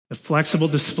The flexible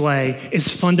display is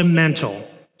fundamental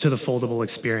to the foldable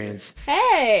experience.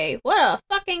 Hey, what a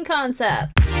fucking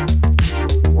concept.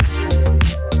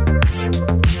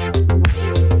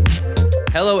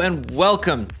 Hello and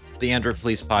welcome to the Android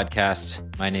Police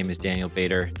Podcast. My name is Daniel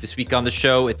Bader. This week on the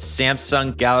show, it's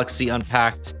Samsung Galaxy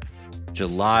Unpacked,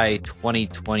 July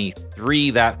 2023.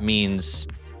 That means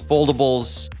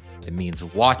foldables, it means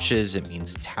watches, it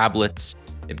means tablets,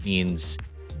 it means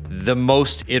the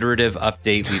most iterative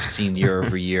update we've seen year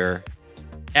over year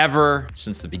ever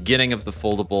since the beginning of the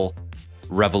foldable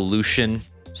revolution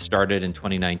started in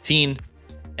 2019.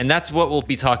 And that's what we'll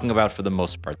be talking about for the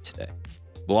most part today.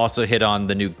 We'll also hit on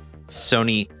the new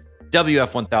Sony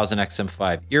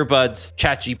WF-1000XM5 earbuds.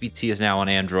 ChatGPT is now on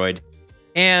Android.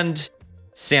 And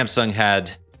Samsung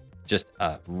had just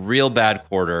a real bad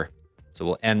quarter. So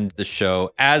we'll end the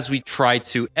show, as we try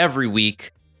to every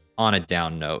week, on a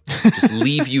down note. Just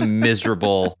leave you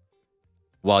miserable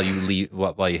while you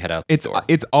head out the door.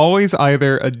 It's always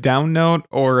either a down note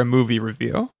or a movie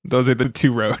review. Those are the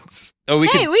two roads. Oh, we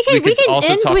could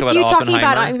also end talk with about you Oppenheimer,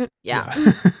 talking about yeah.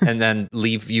 and then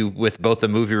leave you with both a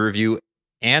movie review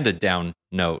and a down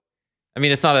note. I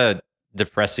mean, it's not a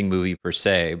depressing movie per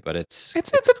se, but it's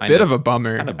a bit of a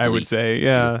bummer, kind of I would say.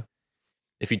 Yeah.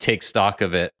 If you take stock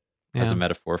of it as a Yeah.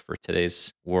 metaphor for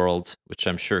today's world, which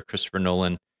I'm sure Christopher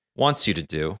Nolan wants you to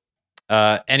do.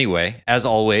 Anyway, as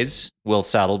always, Will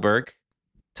Saddleberg,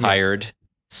 tired,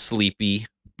 sleepy,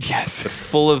 Yes. but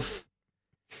full of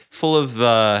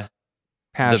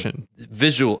Passion. the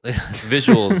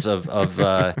visuals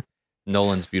of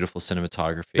Nolan's beautiful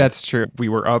cinematography. That's true. We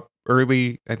were up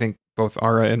early. I think both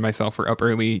Ara and myself were up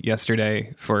early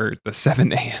yesterday for the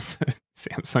 7 a.m.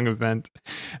 Samsung event.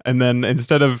 And then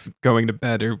instead of going to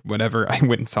bed or whatever, I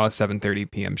went and saw a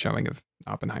 7:30 p.m. showing of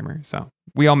Oppenheimer. So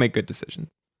we all make good decisions.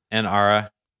 And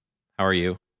Ara, how are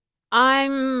you?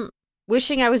 I'm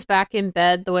wishing I was back in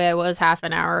bed the way I was half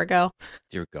an hour ago.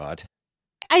 Dear God.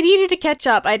 I needed to catch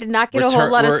up. I did not get a whole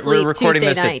lot of We're sleep recording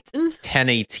Tuesday this night. at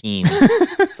 10:18,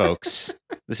 folks.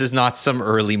 This is not some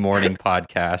early morning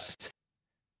podcast.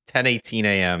 10:18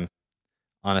 a.m.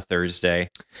 on a Thursday.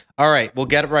 All right, we'll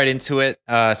get right into it.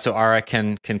 So Ara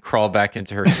can crawl back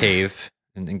into her cave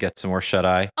and get some more shut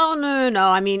eye. Oh, no.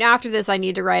 I mean, after this, I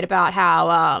need to write about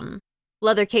how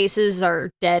leather cases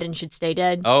are dead and should stay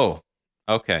dead. Oh,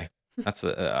 okay. That's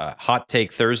a hot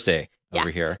take Thursday over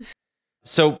here.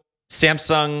 So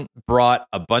Samsung brought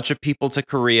a bunch of people to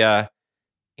Korea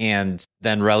and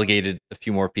then relegated a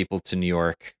few more people to New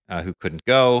York who couldn't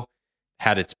go,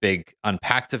 had its big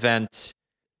Unpacked event.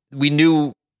 We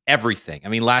knew everything. I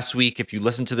mean, last week, if you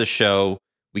listened to the show,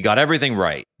 we got everything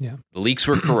right. Yeah. The leaks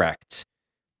were correct.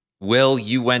 Will,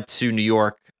 you went to New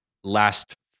York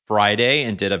last Friday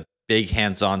and did a big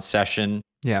hands-on session.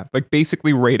 Yeah. Like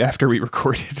basically right after we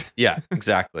recorded. Yeah,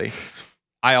 exactly.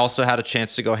 I also had a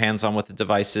chance to go hands-on with the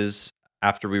devices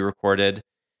after we recorded.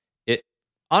 It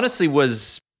honestly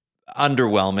was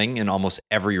underwhelming in almost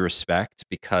every respect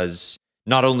because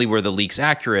not only were the leaks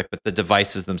accurate, but the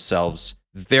devices themselves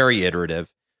very iterative.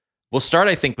 We'll start,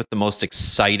 I think, with the most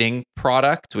exciting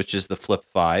product, which is the Flip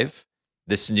 5,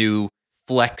 this new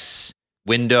Flex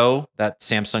window that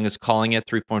Samsung is calling it,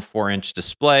 3.4-inch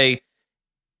display.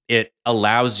 It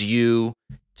allows you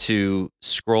to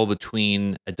scroll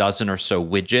between a dozen or so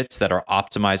widgets that are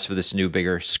optimized for this new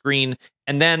bigger screen.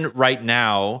 And then right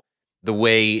now, the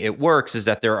way it works is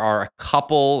that there are a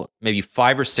couple, maybe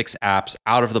 5 or 6 apps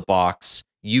out of the box,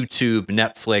 YouTube,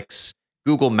 Netflix,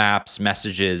 Google Maps,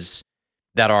 Messages,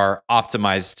 that are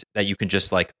optimized that you can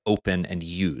just like open and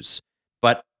use.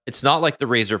 But it's not like the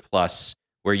Razer Plus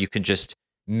where you can just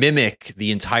mimic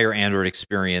the entire Android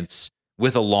experience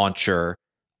with a launcher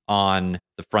on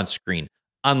the front screen.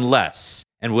 Unless,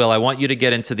 and Will, I want you to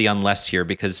get into the unless here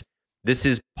because this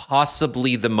is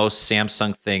possibly the most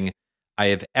Samsung thing I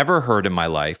have ever heard in my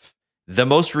life, the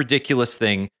most ridiculous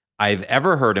thing I've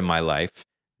ever heard in my life.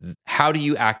 How do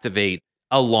you activate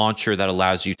a launcher that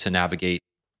allows you to navigate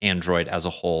Android as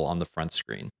a whole on the front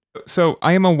screen? So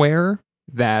I am aware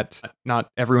that not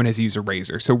everyone has used a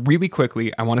Razer. So really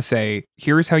quickly, I want to say,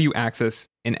 here's how you access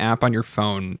an app on your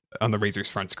phone on the Razer's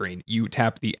front screen. You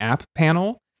tap the app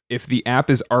panel. If the app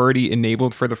is already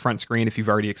enabled for the front screen, if you've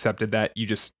already accepted that, you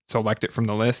just select it from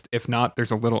the list. If not,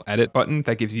 there's a little edit button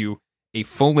that gives you a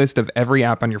full list of every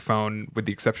app on your phone with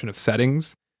the exception of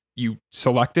settings. You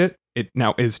select it. It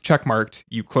now is checkmarked.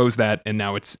 You close that, and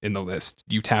now it's in the list.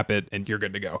 You tap it, and you're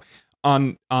good to go.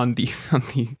 On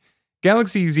the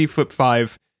Galaxy Z Flip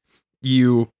 5,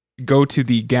 you go to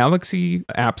the Galaxy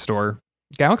App Store.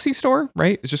 Galaxy Store,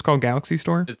 right? It's just called Galaxy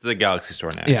Store. It's the Galaxy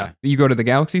Store now. Yeah. You go to the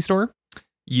Galaxy Store.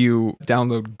 You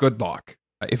download Good Lock.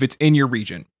 if it's in your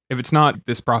region. If it's not,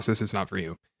 this process is not for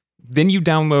you. Then you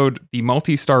download the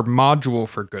multi-star module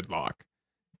for GoodLock.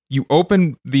 You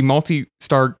open the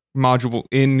multi-star module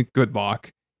in GoodLock.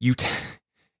 You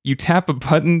tap a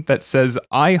button that says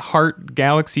 "I heart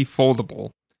Galaxy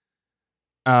Foldable."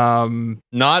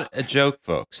 Not a joke,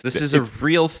 folks. This is a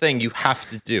real thing you have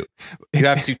to do. You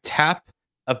have to tap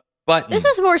a button. This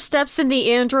is more steps in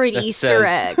the Android that Easter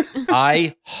says, egg.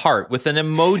 I heart with an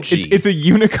emoji. It's a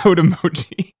Unicode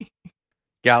emoji.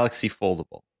 Galaxy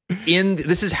Foldable.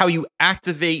 This is how you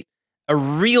activate a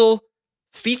real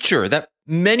feature that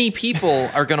many people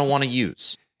are going to want to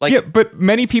use. Like, yeah, but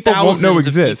many people won't know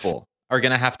exists. People are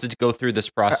going to have to go through this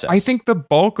process. I think the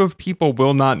bulk of people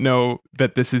will not know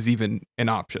that this is even an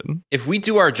option. If we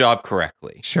do our job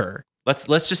correctly, sure. Let's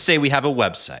just say we have a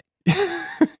website.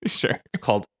 Sure. It's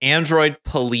called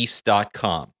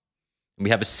androidpolice.com. And we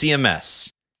have a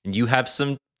CMS, and you have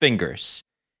some fingers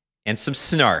and some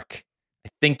snark. I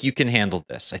think you can handle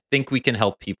this. I think we can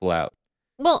help people out.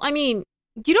 Well, I mean,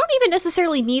 you don't even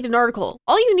necessarily need an article.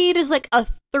 All you need is like a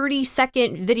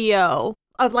 30-second video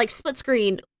of like split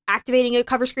screen, activating a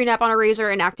cover screen app on a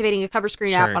Razr and activating a cover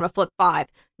screen app on a Flip 5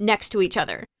 next to each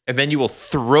other. And then you will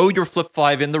throw your Flip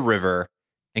 5 in the river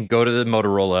and go to the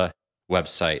Motorola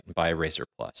website and buy a Razr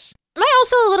Plus. Am I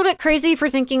also a little bit crazy for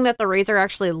thinking that the Razr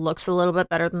actually looks a little bit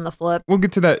better than the Flip? We'll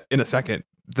get to that in a second,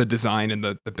 the design and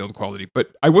the build quality,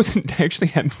 but I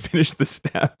hadn't finished the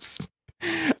steps.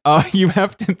 You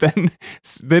have to then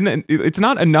it's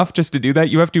not enough just to do that.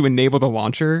 You have to enable the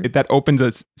launcher. That opens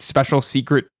a special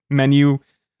secret menu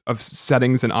of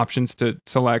settings and options to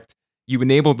select. You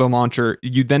enable the launcher.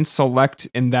 You then select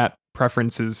in that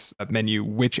preferences menu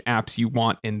which apps you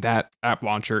want in that app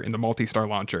launcher, in the multi-star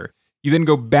launcher. You then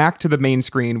go back to the main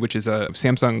screen, which is a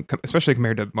Samsung, especially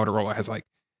compared to Motorola, has like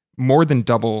more than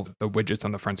double the widgets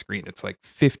on the front screen. It's like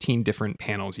 15 different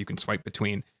panels you can swipe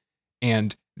between.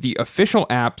 And the official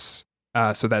apps,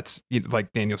 so that's,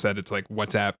 like Daniel said, it's like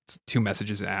WhatsApp, 2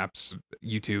 Messages apps,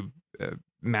 YouTube,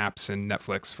 Maps, and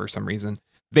Netflix for some reason.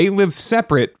 They live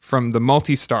separate from the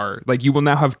multi-star. Like, you will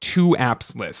now have 2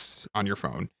 apps lists on your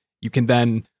phone. You can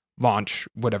then launch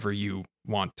whatever you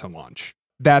want to launch.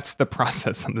 That's the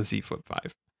process on the Z Flip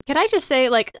 5. Can I just say,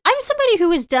 like, I'm somebody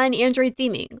who has done Android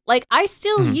theming. Like, I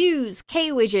still use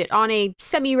K-Widget on a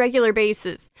semi-regular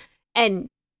basis. And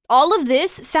all of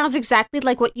this sounds exactly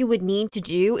like what you would need to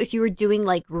do if you were doing,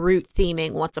 like, root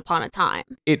theming once upon a time.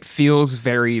 It feels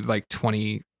very, like,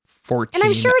 2014. And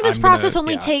I'm sure this process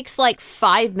only takes, like,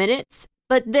 5 minutes.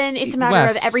 But then it's a matter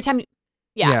of every time...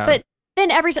 Yeah, but then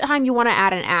every time you want to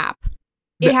add an app,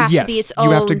 it has to be its own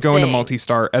you have to go thing. into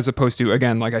multi-star, as opposed to,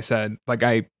 again, like I said, like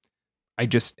I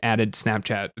just added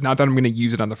Snapchat. Not that I'm going to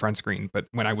use it on the front screen, but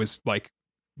when I was like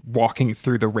walking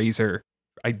through the Razr,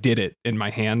 I did it in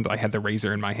my hand. I had the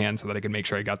Razr in my hand so that I could make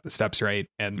sure I got the steps right.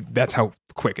 And that's how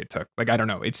quick it took. Like, I don't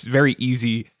know. It's very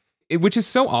easy, which is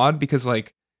so odd because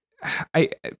like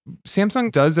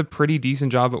Samsung does a pretty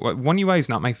decent job at One UI is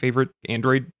not my favorite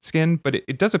Android skin, but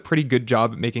it does a pretty good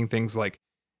job at making things like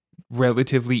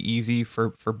relatively easy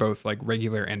for both like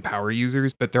regular and power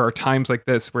users. But there are times like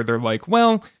this where they're like,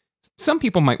 well, some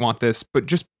people might want this, but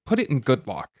just put it in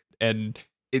GoodLock. And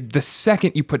the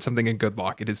second you put something in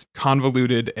GoodLock, it is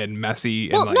convoluted and messy.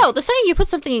 Well, and no, the second you put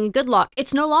something in GoodLock,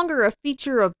 it's no longer a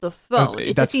feature of the phone.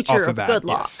 It's a feature of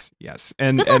GoodLock. Yes.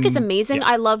 GoodLock is amazing. Yeah.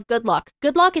 I love GoodLock.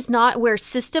 GoodLock is not where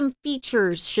system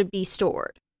features should be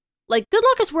stored. Like,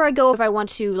 GoodLock is where I go if I want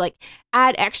to, like,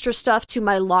 add extra stuff to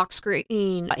my lock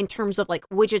screen in terms of, like,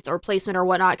 widgets or placement or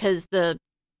whatnot, because the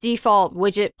default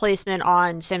widget placement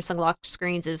on Samsung lock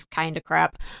screens is kind of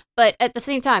crap. But at the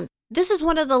same time, this is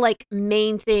one of the, like,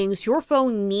 main things your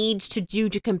phone needs to do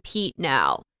to compete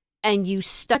now. And you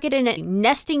stuck it in a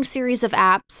nesting series of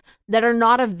apps that are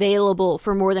not available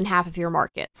for more than half of your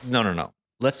markets. No.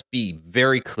 Let's be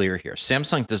very clear here.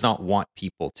 Samsung does not want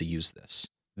people to use this.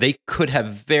 They could have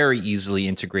very easily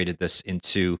integrated this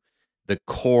into the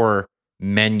core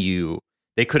menu.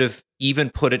 They could have even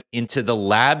put it into the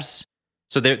labs.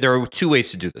 So there are 2 ways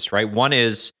to do this, right? One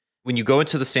is when you go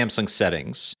into the Samsung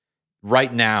settings,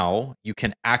 right now you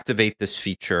can activate this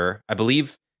feature. I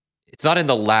believe it's not in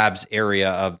the labs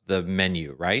area of the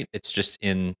menu, right? It's just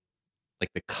in like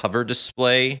the cover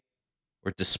display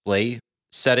or display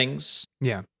settings.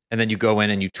 Yeah. And then you go in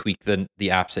and you tweak the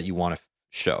apps that you want to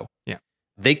show. Yeah.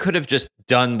 They could have just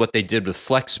done what they did with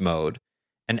Flex Mode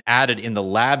and added in the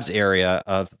labs area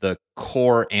of the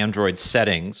core Android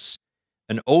settings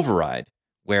an override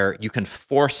where you can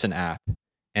force an app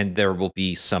and there will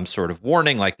be some sort of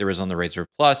warning like there is on the Razr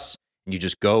Plus, and you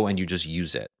just go and you just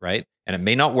use it, right? And it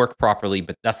may not work properly,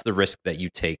 but that's the risk that you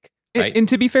take right? And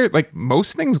to be fair, like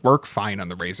most things work fine on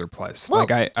the Razer Plus. Well,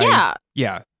 like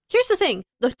yeah. Here's the thing.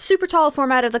 The super tall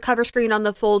format of the cover screen on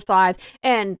the Fold 5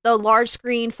 and the large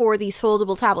screen for these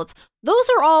foldable tablets, those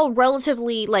are all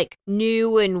relatively like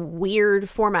new and weird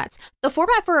formats. The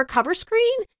format for a cover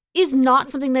screen is not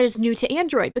something that is new to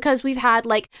Android because we've had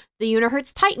like the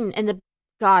Unihertz Titan and the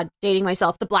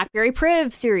the BlackBerry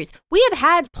Priv series. We have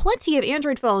had plenty of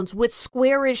Android phones with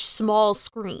squarish small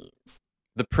screens.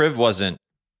 The Priv wasn't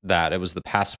that. It was the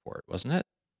Passport, wasn't it?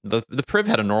 The Priv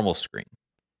had a normal screen.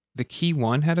 The Key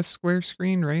 1 had a square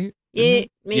screen, right? Yeah.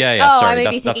 Oh, Sorry, I may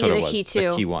be that's thinking what of it the was. Key 2.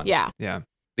 The Key 1. Yeah.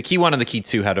 The Key 1 and the Key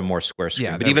 2 had a more square screen,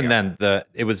 Yeah, but there even we then,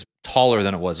 it was taller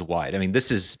than it was wide. I mean, this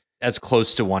is as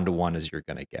close to 1-to-1 as you're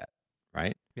going to get,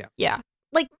 right? Yeah.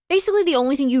 Like, basically the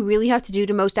only thing you really have to do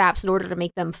to most apps in order to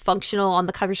make them functional on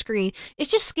the cover screen is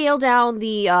just scale down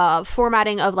the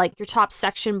formatting of, like, your top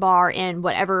section bar and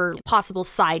whatever possible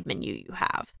side menu you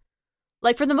have.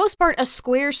 Like, for the most part, a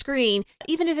square screen,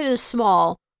 even if it is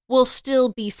small, will still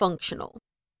be functional.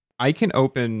 I can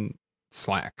open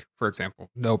Slack, for example,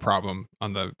 no problem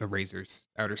on the Razer's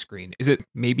outer screen. Is it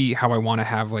maybe how I want to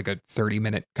have like a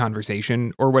 30-minute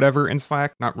conversation or whatever in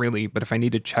Slack? Not really, but if I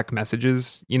need to check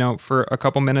messages, for a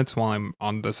couple minutes while I'm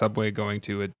on the subway going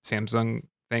to a Samsung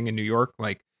thing in New York,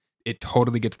 like it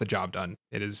totally gets the job done.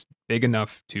 It is big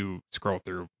enough to scroll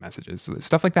through messages,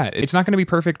 stuff like that. It's not going to be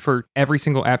perfect for every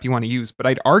single app you want to use, but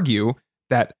I'd argue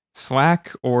that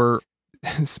Slack or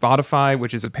Spotify,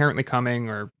 which is apparently coming,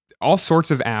 or all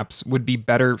sorts of apps would be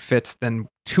better fits than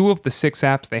 2 of the 6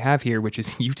 apps they have here, which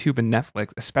is YouTube and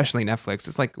Netflix, especially Netflix.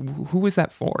 It's like, who is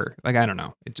that for? Like, I don't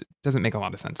know. It just doesn't make a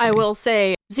lot of sense to I me. will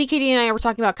say, ZKD and I were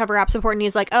talking about cover app support, and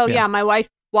he's like, oh yeah, my wife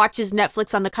watches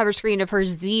Netflix on the cover screen of her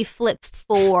Z Flip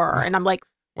 4. And I'm like,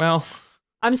 well,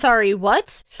 I'm sorry,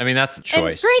 what? I mean, that's the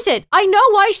choice. And granted, I know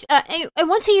why. And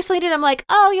once he explained it, I'm like,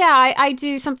 oh yeah, I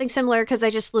do something similar because I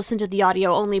just listen to the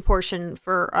audio only portion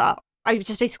for. I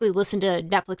just basically listen to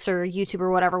Netflix or YouTube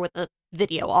or whatever with the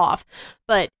video off.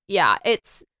 But yeah,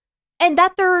 and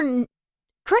that they're.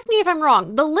 Correct me if I'm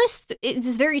wrong. The list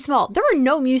is very small. There are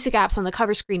no music apps on the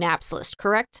cover screen apps list,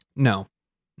 correct? No.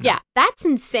 Yeah, that's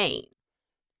insane.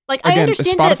 Like, Again, I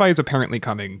understand Spotify is apparently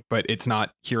coming, but it's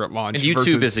not here at launch. And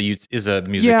YouTube versus, is a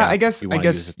music yeah, app. I guess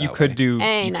you could do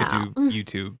know.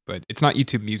 YouTube, but it's not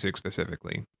YouTube Music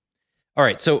specifically. All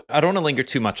right, so I don't want to linger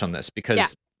too much on this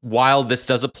because while this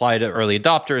does apply to early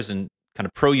adopters and kind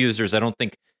of pro users, I don't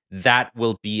think that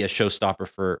will be a showstopper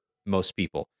for most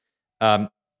people.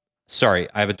 Sorry,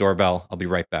 I have a doorbell. I'll be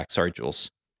right back. Sorry,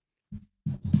 Jules.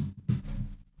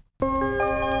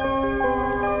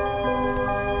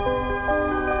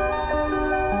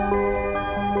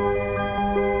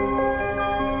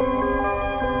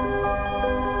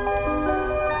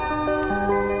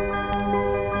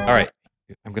 All right,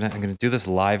 I'm gonna do this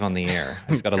live on the air.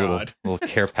 I just got a little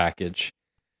care package.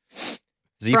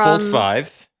 Z Fold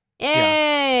 5.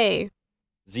 Yay! Yeah.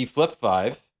 Z Flip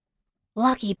 5.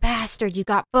 Lucky bastard, you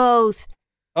got both.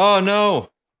 Oh no,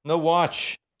 no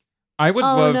watch. I would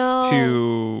love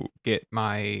to get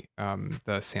my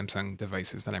the Samsung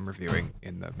devices that I'm reviewing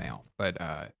in the mail, but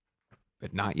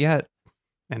not yet.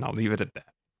 And I'll leave it at that.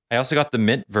 I also got the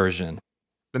Mint version.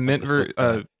 The Mint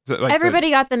version.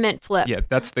 Everybody got the Mint Flip. Yeah,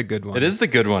 that's the good one. It is the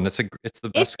good one. It's the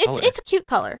best color. It's a cute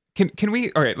color. Can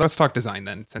we? All right, let's talk design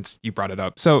then, since you brought it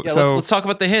up. So let's talk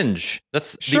about the hinge.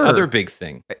 That's the other big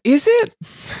thing. Is it?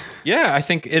 Yeah, I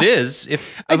think it is.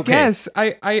 I guess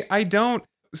I don't.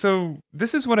 So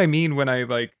this is what I mean when I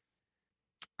like.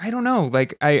 I don't know.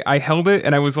 Like I held it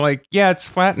and I was like, yeah, it's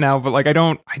flat now, but like I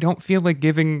don't feel like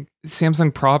giving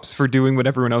Samsung props for doing what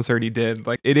everyone else already did.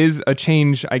 Like it is a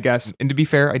change, I guess. And to be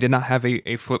fair, I did not have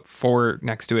a Flip 4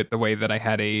 next to it the way that I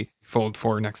had a Fold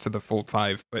 4 next to the Fold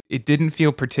 5, but it didn't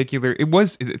feel particular.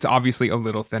 It's obviously a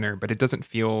little thinner, but it doesn't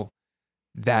feel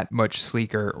that much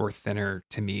sleeker or thinner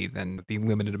to me than the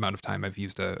limited amount of time I've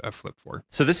used a Flip 4.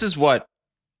 So this is what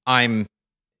I'm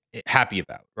happy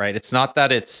about, right? It's not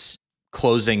that it's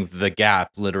closing the gap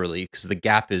literally, because the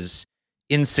gap is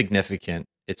insignificant.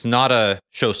 It's not a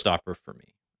showstopper for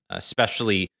me,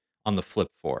 especially on the Flip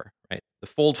 4, right? The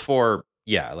Fold 4,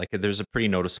 yeah, like there's a pretty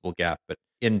noticeable gap, but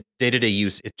in day-to-day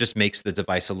use, it just makes the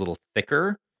device a little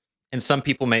thicker. And some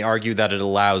people may argue that it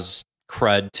allows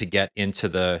crud to get into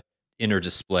the inner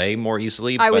display more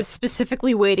easily. I was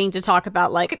specifically waiting to talk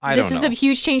about, like, this is a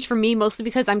huge change for me, mostly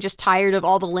because I'm just tired of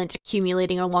all the lint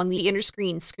accumulating along the inner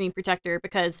screen protector,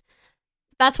 because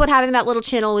that's what having that little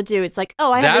channel would do. It's like,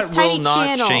 oh, I have this tiny channel. That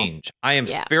will not change. I am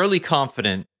fairly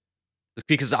confident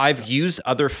because I've used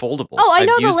other foldables. Oh, I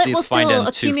know the lint will still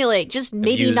accumulate, just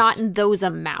maybe not in those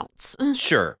amounts.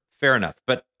 Sure, fair enough.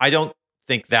 But I don't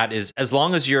think that is, as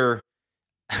long as you're,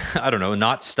 I don't know,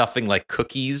 not stuffing like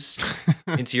cookies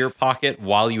into your pocket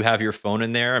while you have your phone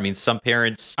in there. I mean, some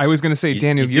parents. I was going to say,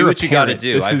 Daniel, you you're do what a you got to parent.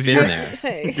 do. This I've is been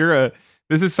your- there.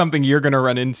 This is something you're going to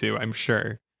run into, I'm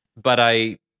sure. But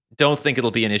I don't think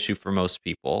it'll be an issue for most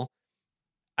people.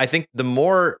 I think the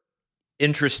more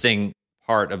interesting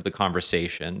part of the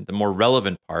conversation, the more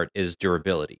relevant part is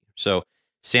durability. So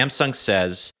Samsung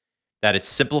says that it's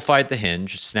simplified the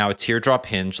hinge. It's now a teardrop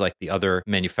hinge like the other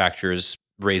manufacturers,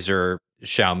 Razer,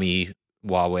 Xiaomi,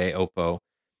 Huawei, Oppo.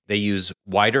 They use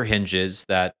wider hinges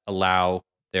that allow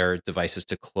their devices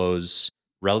to close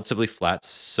relatively flat,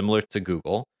 similar to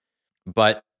Google.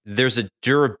 But there's a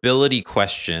durability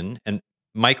question, and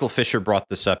Michael Fisher brought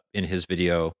this up in his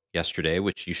video yesterday,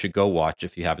 which you should go watch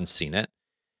if you haven't seen it.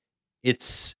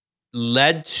 It's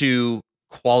led to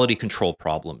quality control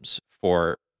problems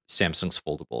for Samsung's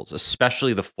foldables,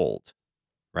 especially the Fold,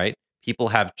 right? People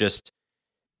have just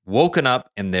woken up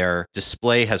and their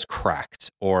display has cracked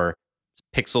or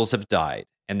pixels have died,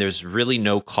 and there's really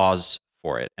no cause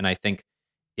for it. And I think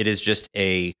it is just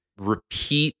a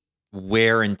repeat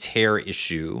wear and tear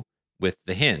issue with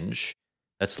the hinge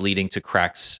that's leading to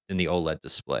cracks in the OLED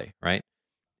display, right?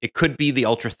 It could be the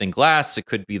ultra thin glass, it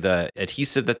could be the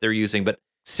adhesive that they're using, but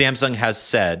Samsung has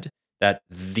said that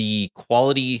the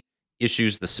quality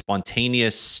issues, the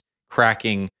spontaneous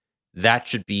cracking, that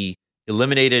should be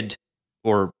eliminated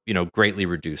or, greatly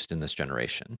reduced in this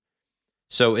generation.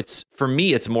 So for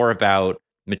me, it's more about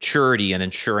maturity and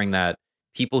ensuring that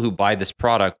people who buy this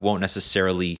product won't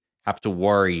necessarily have to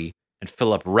worry and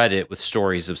fill up Reddit with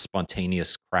stories of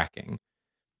spontaneous cracking.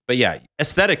 But yeah,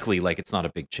 aesthetically, it's not a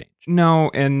big change. No,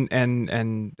 and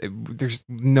there's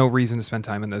no reason to spend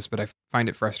time on this, but I find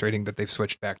it frustrating that they've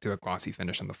switched back to a glossy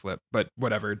finish on the Flip. But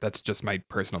whatever, that's just my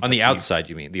personal. On the outside,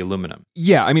 you mean the aluminum?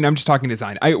 Yeah, I mean, I'm just talking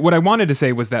design. What I wanted to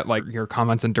say was that your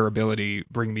comments on durability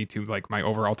bring me to my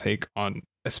overall take on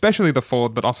especially the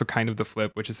Fold, but also kind of the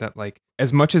Flip, which is that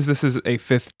as much as this is a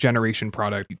 5th generation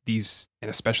product, these, and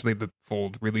especially the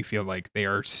Fold, really feel like they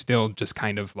are still just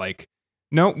kind of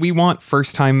no, we want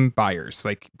first-time buyers.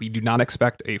 We do not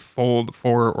expect a Fold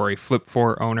 4 or a Flip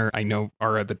 4 owner. I know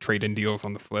the trade-in deals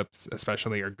on the Flips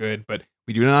especially are good, but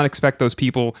we do not expect those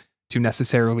people to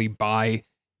necessarily buy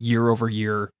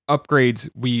year-over-year upgrades.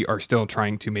 We are still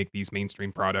trying to make these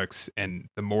mainstream products, and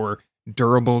the more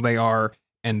durable they are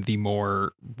and the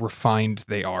more refined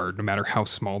they are, no matter how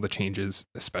small the changes,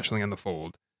 especially on the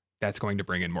Fold, that's going to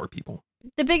bring in more people.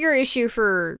 The bigger issue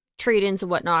for trade-ins and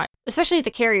whatnot, especially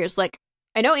the carriers,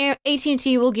 I know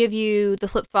AT&T will give you the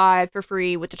Flip 5 for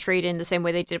free with the trade-in the same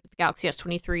way they did with the Galaxy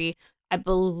S23. I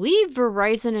believe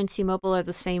Verizon and T-Mobile are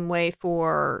the same way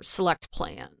for select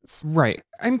plans. Right.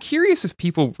 I'm curious if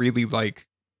people really like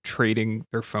trading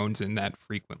their phones in that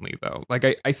frequently, though.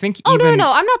 I think no.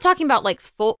 I'm not talking about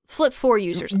Flip 4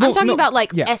 users. I'm talking about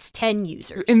S10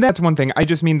 users. And that's one thing. I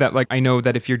just mean that I know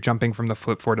that if you're jumping from the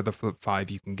Flip 4 to the Flip 5,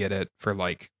 you can get it for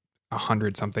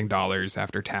 $100-something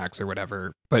after tax or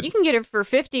whatever. But you can get it for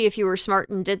 $50 if you were smart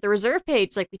and did the reserve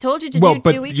page like we told you to do 2 weeks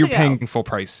ago. But you're paying full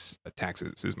price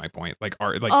taxes is my point.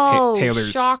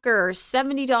 Taylor's shocker,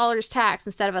 $70 tax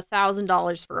instead of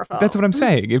 $1,000 for a phone. That's what I'm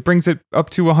saying. It brings it up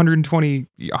to $120,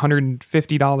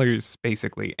 $150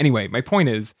 basically. Anyway, my point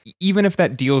is, even if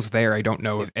that deal's there, I don't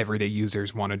know if everyday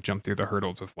users want to jump through the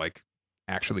hurdles of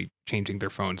actually changing their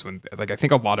phones when I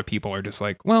think a lot of people are just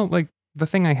the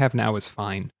thing I have now is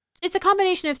fine. It's a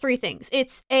combination of 3 things.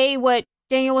 It's what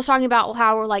Daniel was talking about,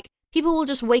 how people will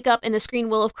just wake up and the screen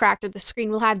will have cracked or the screen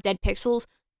will have dead pixels.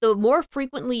 The more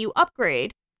frequently you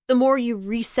upgrade, the more you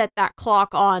reset that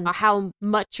clock on how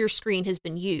much your screen has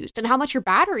been used and how much your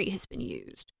battery has been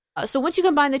used. So once you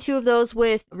combine the 2 of those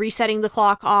with resetting the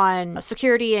clock on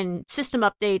security and system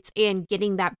updates and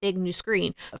getting that big new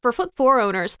screen, for Flip 4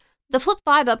 owners, the Flip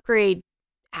 5 upgrade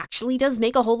actually does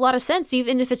make a whole lot of sense,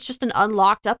 even if it's just an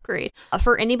unlocked upgrade.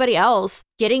 For anybody else,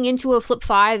 getting into a Flip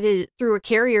 5 through a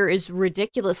carrier is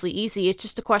ridiculously easy. It's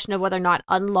just a question of whether or not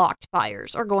unlocked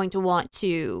buyers are going to want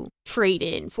to trade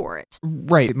in for it.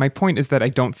 Right. My point is that I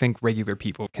don't think regular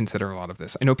people consider a lot of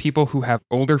this. I know people who have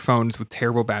older phones with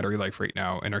terrible battery life right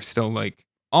now and are still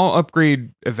I'll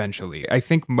upgrade eventually. I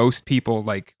think most people,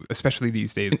 especially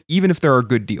these days, even if there are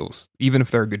good deals, even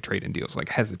if there are good trade-in deals,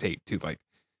 hesitate to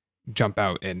jump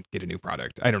out and get a new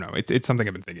product. I don't know. It's something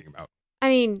I've been thinking about. I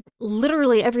mean,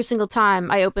 literally every single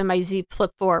time I open my Z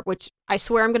Flip 4, which I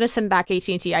swear I'm going to send back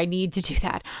AT&T. I need to do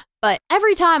that. But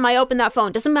every time I open that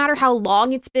phone, doesn't matter how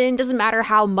long it's been, doesn't matter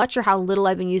how much or how little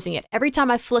I've been using it. Every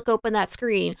time I flick open that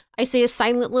screen, I say a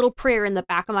silent little prayer in the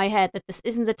back of my head that this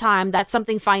isn't the time that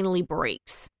something finally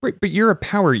breaks. Right, but you're a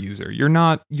power user. You're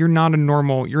not a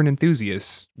normal, you're an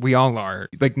enthusiast. We all are.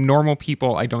 Like normal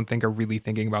people, I don't think are really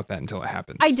thinking about that until it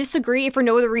happens. I disagree. For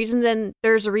no other reason than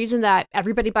there's a reason that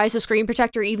everybody buys a screen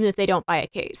protector even if they don't buy a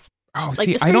case. Oh, Like,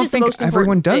 see, the screen I don't is the think most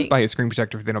everyone important does thing. buy a screen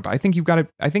protector if they don't buy.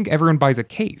 I think everyone buys a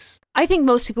case. I think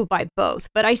most people buy both,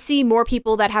 but I see more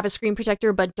people that have a screen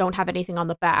protector but don't have anything on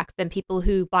the back than people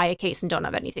who buy a case and don't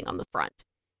have anything on the front.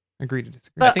 Agree to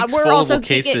disagree. But I think we're also foldable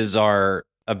cases are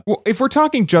a Well, if we're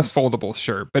talking just foldables,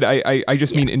 sure. But I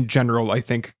just Yeah. mean in general, I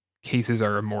think cases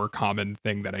are a more common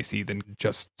thing that I see than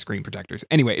just screen protectors.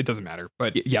 Anyway, it doesn't matter.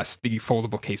 But yes, the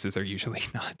foldable cases are usually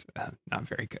not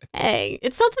very good. Hey,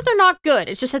 it's not that they're not good.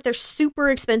 It's just that they're super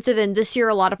expensive, and this year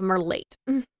a lot of them are late.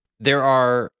 There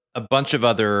are a bunch of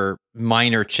other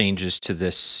minor changes to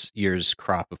this year's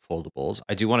crop of foldables.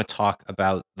 I do want to talk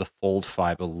about the Fold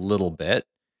 5 a little bit.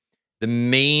 The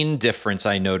main difference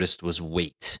I noticed was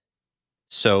weight.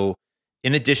 So,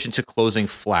 in addition to closing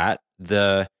flat,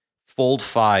 the Fold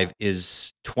 5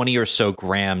 is 20 or so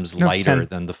grams No, lighter 10.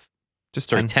 than the Just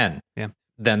 10 Yeah.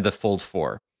 than the Fold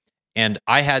 4. And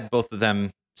I had both of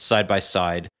them side by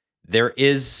side. There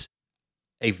is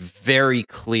a very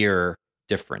clear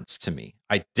difference to me.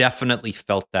 I definitely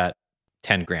felt that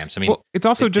 10 grams. I mean, Well, it's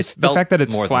also it just the felt fact that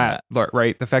it's more than flat,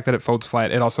 right? The fact that it folds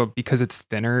flat, it also, because it's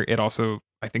thinner,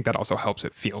 I think that also helps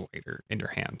it feel lighter in your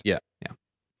hand.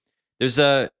 there's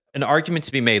an argument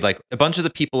to be made. Like a bunch of the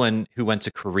people who went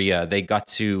to Korea, they got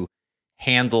to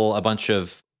handle a bunch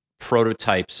of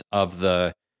prototypes of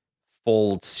the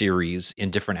Fold series in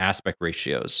different aspect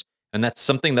ratios. And that's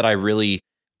something that I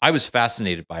was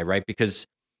fascinated by, right? Because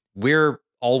we're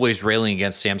always railing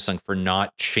against Samsung for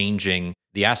not changing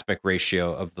the aspect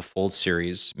ratio of the Fold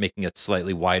series, making it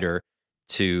slightly wider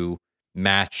to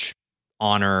match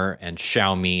Honor and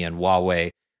Xiaomi and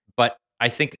Huawei. But I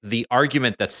think the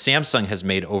argument that Samsung has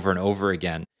made over and over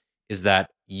again is that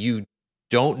you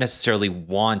don't necessarily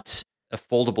want a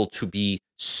foldable to be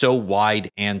so wide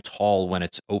and tall when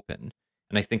it's open.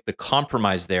 And I think the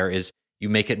compromise there is you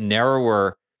make it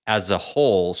narrower as a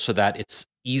whole so that it's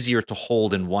easier to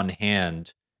hold in one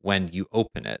hand when you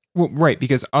open it. Well, right,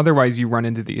 because otherwise you run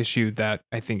into the issue that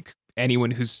I think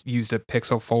anyone who's used a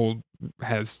Pixel Fold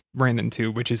has ran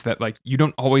into, which is that like you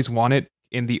don't always want it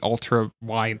in the ultra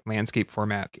wide landscape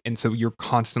format. And so you're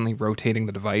constantly rotating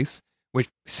the device, which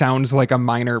sounds like a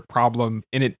minor problem.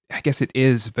 And I guess it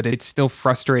is, but it's still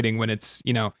frustrating when it's,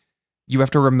 you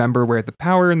have to remember where the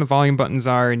power and the volume buttons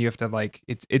are. And you have to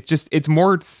it's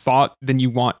more thought than you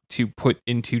want to put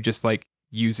into just like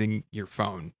using your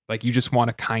phone. Like you just want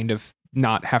to kind of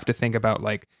not have to think about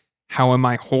like, how am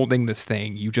I holding this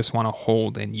thing? You just want to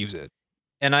hold and use it.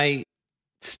 And I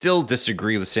still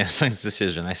disagree with Samsung's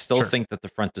decision. I still Sure. think that the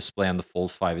front display on the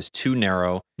Fold 5 is too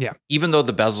narrow. Yeah. Even though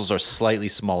the bezels are slightly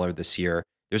smaller this year,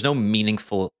 there's no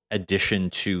meaningful addition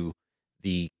to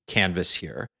the canvas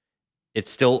here. It's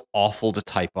still awful to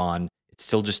type on. It's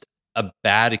still just a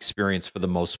bad experience for the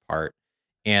most part.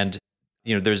 And,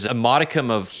 there's a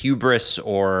modicum of hubris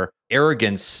or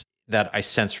arrogance that I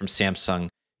sense from Samsung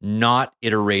not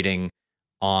iterating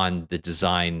on the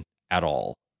design at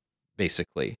all,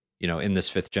 basically, in this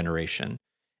 5th generation.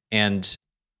 And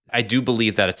I do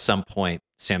believe that at some point,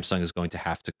 Samsung is going to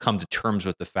have to come to terms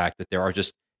with the fact that there are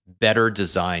just better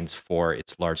designs for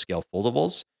its large-scale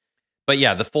foldables. But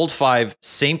yeah, the Fold 5,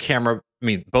 same camera,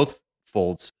 both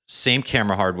Folds, same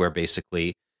camera hardware,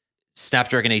 basically.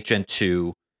 Snapdragon 8 Gen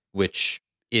 2, which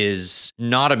is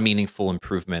not a meaningful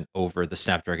improvement over the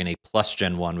Snapdragon 8 Plus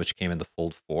Gen 1, which came in the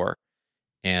Fold 4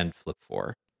 and Flip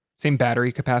 4. Same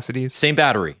battery capacities. Same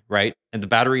battery, right? And the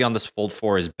battery on this Fold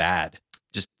 4 is bad.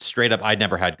 Just straight up, I'd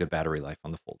never had good battery life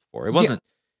on the Fold 4. It wasn't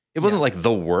like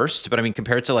the worst, but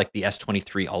compared to like the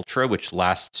S23 Ultra, which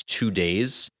lasts 2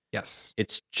 days, Yes.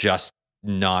 it's just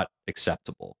not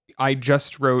acceptable. I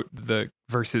just wrote the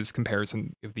versus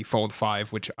comparison of the Fold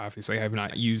 5, which obviously I have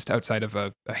not used outside of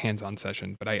a hands-on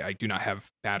session, but I do not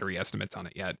have battery estimates on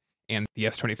it yet. And the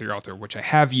S23 Ultra, which I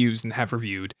have used and have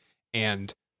reviewed.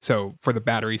 And so for the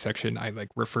battery section, I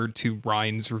referred to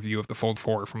Ryan's review of the Fold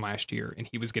 4 from last year, and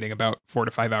he was getting about 4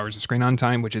 to 5 hours of screen on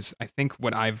time, which is, I think,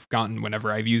 what I've gotten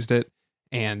whenever I've used it.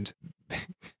 And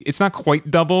it's not quite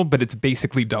double, but it's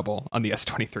basically double on the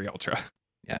S23 Ultra.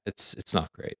 Yeah, it's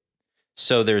not great.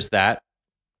 So there's that.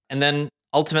 And then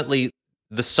ultimately,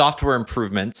 the software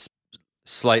improvements,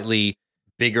 slightly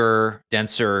bigger,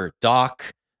 denser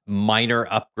dock, minor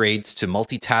upgrades to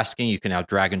multitasking. You can now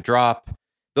drag and drop.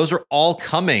 Those are all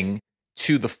coming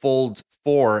to the Fold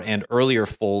 4 and earlier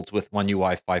Folds with One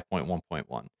UI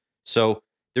 5.1.1. So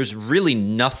there's really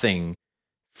nothing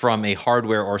from a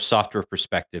hardware or software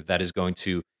perspective that is going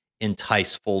to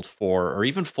entice Fold 4 or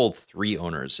even Fold 3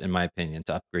 owners, in my opinion,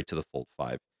 to upgrade to the Fold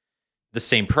 5. The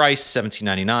same price,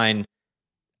 $17.99.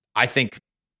 I think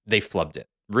they flubbed it.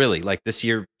 Really, like this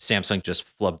year, Samsung just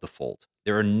flubbed the Fold.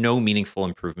 There are no meaningful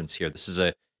improvements here. This is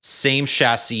a same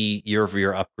chassis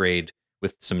year-over-year upgrade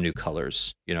with some new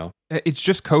colors, you know? It's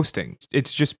just coasting.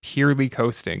 It's just purely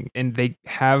coasting. And they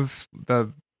have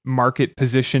the market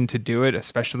position to do it,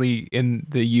 especially in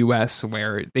the US,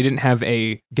 where they didn't have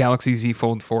a Galaxy Z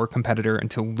Fold 4 competitor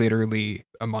until literally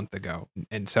a month ago.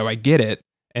 And so I get it.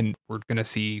 And we're going to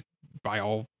see, by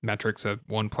all metrics, a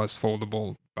OnePlus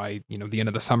foldable by, the end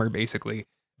of the summer, basically.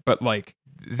 But like,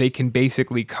 they can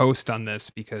basically coast on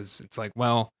this because it's like,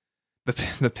 well, the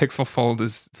Pixel Fold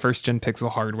is first gen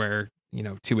Pixel hardware,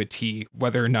 to a T.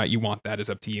 Whether or not you want that is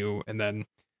up to you. And then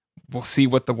we'll see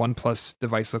what the OnePlus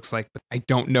device looks like. But I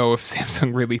don't know if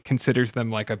Samsung really considers them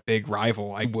like a big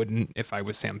rival. I wouldn't if I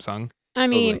was Samsung. I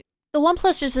mean, the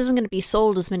OnePlus just isn't going to be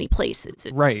sold as many places.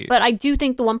 Right. But I do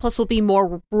think the OnePlus will be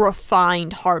more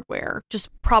refined hardware, just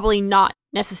probably not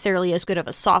necessarily as good of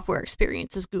a software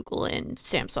experience as Google and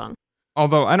Samsung.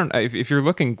 Although, I don't know, if you're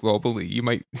looking globally, you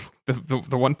might, the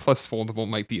OnePlus foldable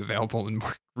might be available in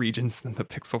more regions than the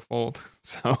Pixel Fold.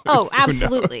 So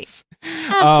absolutely.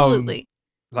 Absolutely.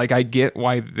 Like, I get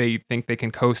why they think they can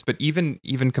coast, but even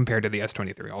compared to the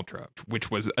S23 Ultra,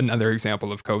 which was another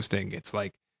example of coasting, it's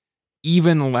like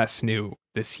even less new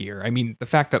this year. I mean, the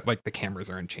fact that like the cameras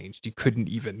aren't changed, you couldn't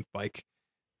even like,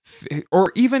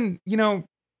 or even,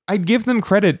 I'd give them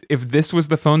credit if this was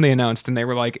the phone they announced and they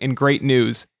were like, in great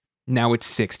news, now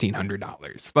it's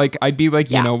 $1,600. Like, I'd be like,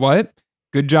 you know what?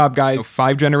 Good job, guys.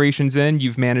 5 generations in,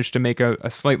 you've managed to make a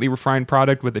slightly refined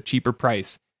product with a cheaper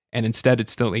price. And instead,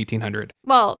 it's still $1,800.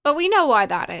 Well, but we know why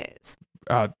that is.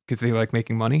 Because they like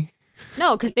making money?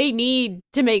 No, because they need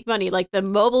to make money. Like the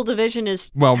mobile division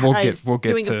is. Well, we'll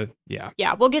get to.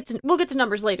 Yeah, we'll get to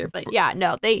numbers later. But yeah,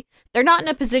 no, they're not in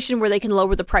a position where they can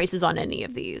lower the prices on any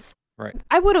of these. Right.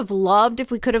 I would have loved if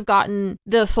we could have gotten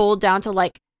the Fold down to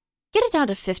get it down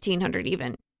to 1,500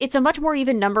 even. It's a much more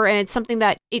even number, and it's something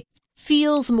that it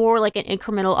feels more like an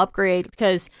incremental upgrade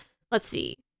because let's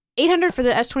see, 800 for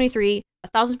the S23,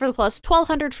 1,000 for the Plus,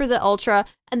 1,200 for the Ultra,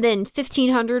 and then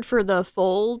 1,500 for the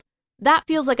Fold. That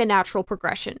feels like a natural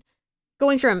progression.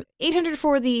 Going from 800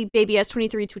 for the baby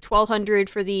S23 to 1,200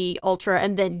 for the Ultra,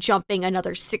 and then jumping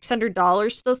another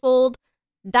 $600 to the Fold.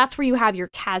 That's where you have your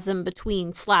chasm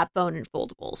between slab phone and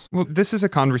foldables. Well, this is a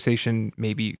conversation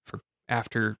maybe for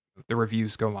after the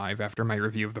reviews go live, after my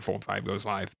review of the Fold 5 goes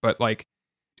live. But like,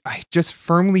 I just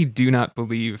firmly do not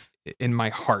believe in my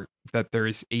heart that there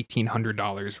is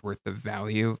 $1,800 worth of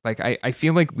value. Like, I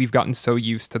feel like we've gotten so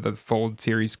used to the Fold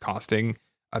series costing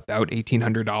about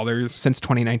 $1,800 since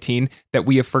 2019 that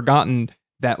we have forgotten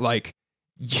that like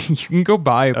you can go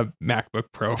buy a MacBook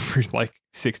Pro for like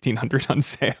 $1,600 on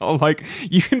sale. Like,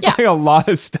 you can buy a lot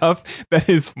of stuff that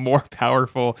is more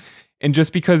powerful. And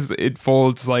just because it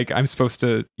folds, like, I'm supposed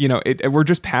to, we're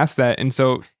just past that. And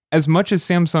so as much as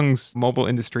Samsung's mobile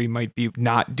industry might be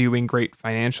not doing great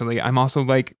financially, I'm also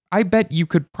like, I bet you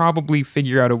could probably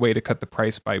figure out a way to cut the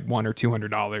price by $100 or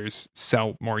 $200,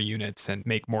 sell more units, and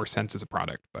make more sense as a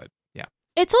product. But yeah,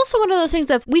 it's also one of those things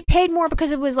that we paid more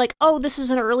because it was like, oh, this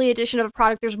is an early edition of a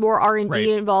product. There's more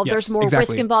R&D involved. Yes, there's more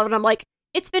risk involved. And I'm like,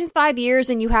 it's been 5 years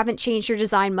and you haven't changed your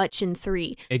design much in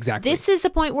 3. Exactly. This is the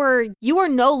point where you are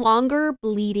no longer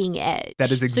bleeding edge.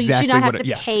 That is exactly so you should not have what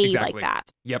to pay like that.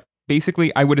 Yep.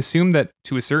 Basically, I would assume that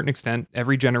to a certain extent,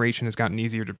 every generation has gotten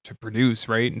easier to produce,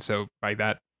 right? And so by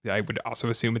that, I would also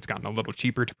assume it's gotten a little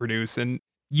cheaper to produce. And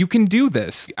you can do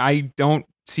this. I don't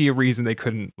see a reason they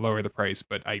couldn't lower the price,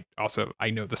 but I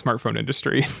know the smartphone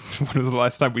industry. When was the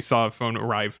last time we saw a phone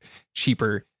arrive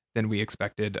cheaper than we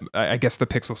expected? I guess the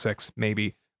Pixel 6,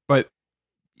 maybe. But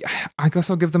I guess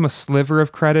I'll give them a sliver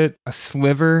of credit,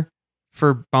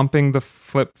 for bumping the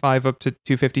Flip 5 up to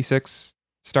 256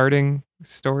 starting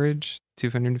storage,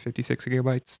 256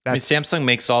 gigabytes. Samsung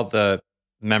makes all the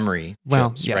memory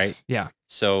chips, right? Yeah.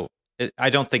 So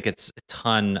I don't think it's a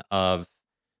ton of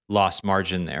lost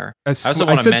margin there. I also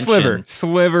want to mention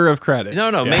sliver of credit.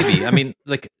 No, maybe. I mean,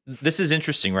 like, this is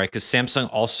interesting, right? Because Samsung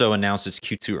also announced its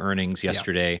Q2 earnings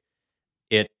yesterday.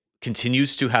 Yeah. It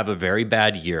continues to have a very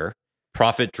bad year.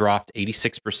 Profit dropped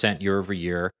 86% year over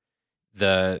year.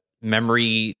 The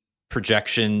memory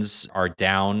projections are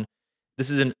down. This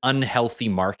is an unhealthy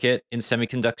market in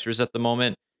semiconductors at the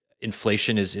moment.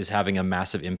 Inflation is having a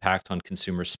massive impact on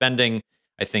consumer spending.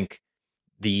 I think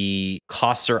The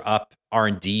costs are up.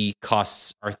 R&D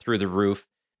costs are through the roof.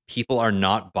 People are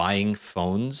not buying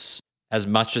phones as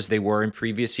much as they were in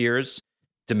previous years.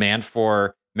 Demand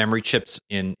for memory chips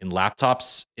in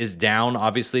laptops is down,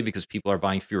 obviously, because people are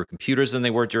buying fewer computers than they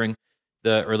were during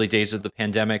the early days of the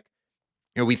pandemic.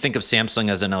 We think of Samsung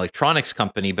as an electronics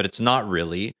company, but it's not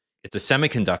really. It's a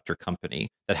semiconductor company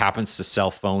that happens to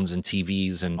sell phones and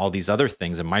TVs and all these other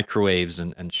things and microwaves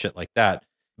and shit like that.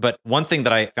 But one thing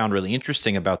that I found really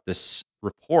interesting about this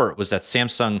report was that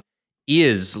Samsung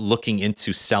is looking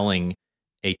into selling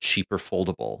a cheaper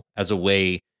foldable as a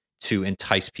way to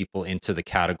entice people into the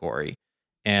category.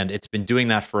 And it's been doing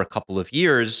that for a couple of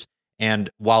years.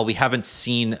 And while we haven't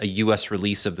seen a US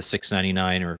release of the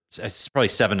 $699 or it's probably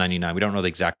 $799, we don't know the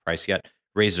exact price yet,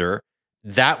 Razer,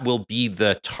 that will be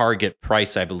the target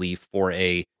price, I believe, for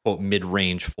a quote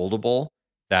mid-range foldable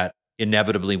that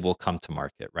inevitably will come to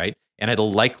market, right? And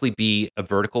it'll likely be a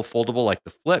vertical foldable like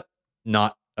the Flip,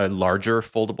 not a larger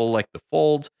foldable like the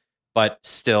Fold, but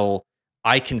still,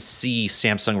 I can see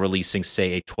Samsung releasing,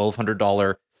 say, a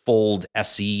 $1,200 Fold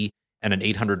SE and an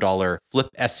 $800 Flip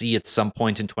SE at some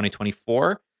point in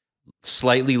 2024.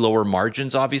 Slightly lower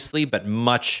margins, obviously, but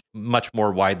much, much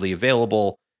more widely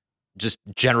available. Just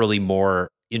generally more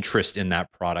interest in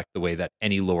that product, the way that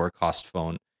any lower cost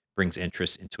phone brings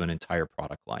interest into an entire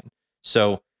product line.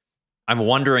 So I'm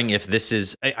wondering if this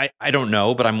is, I don't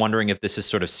know, but I'm wondering if this is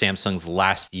sort of Samsung's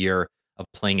last year of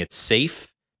playing it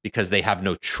safe because they have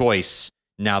no choice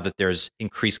now that there's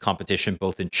increased competition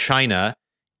both in China,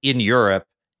 in Europe,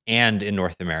 and in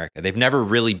North America. They've never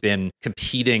really been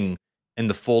competing in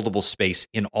the foldable space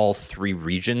in all three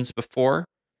regions before.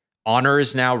 Honor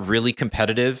is now really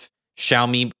competitive.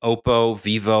 Xiaomi, Oppo,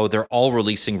 Vivo, they're all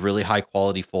releasing really high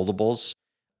quality foldables.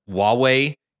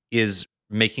 Huawei is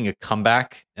making a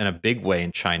comeback in a big way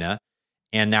in China.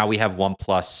 And now we have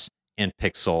OnePlus and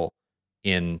Pixel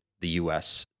in the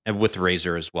US and with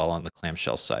Razer as well on the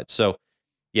clamshell side. So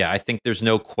yeah, I think there's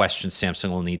no question Samsung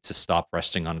will need to stop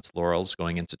resting on its laurels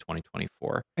going into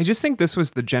 2024. I just think this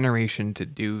was the generation to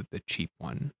do the cheap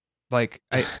one. Like,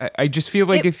 I just feel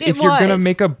like if you're going to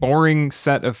make a boring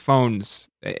set of phones,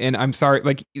 and I'm sorry,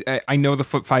 like, I know the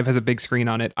Flip 5 has a big screen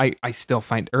on it. I still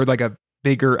find, or like a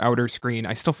bigger outer screen,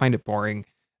 I still find it boring.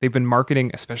 They've been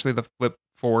marketing, especially the Flip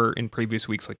 4 in previous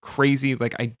weeks, like crazy.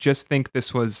 Like, I just think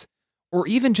this was, or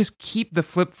even just keep the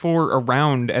Flip 4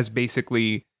 around as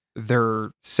basically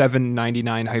their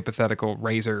 $799 hypothetical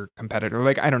Razer competitor.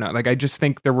 Like, I don't know. Like, I just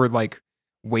think there were like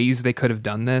ways they could have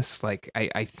done this. Like,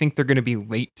 I think they're going to be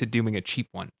late to doing a cheap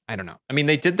one. I don't know. I mean,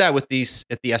 they did that with these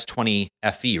at the S20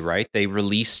 FE, right? They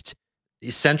released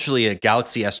essentially a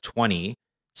Galaxy S20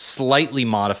 slightly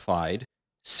modified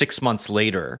 6 months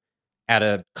later at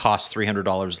a cost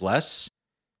 $300 less,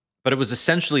 but it was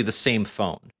essentially the same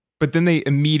phone. But then they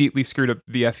immediately screwed up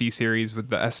the FE series with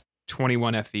the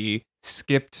S21 FE,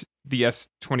 skipped the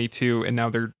S22, and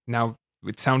now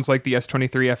it sounds like the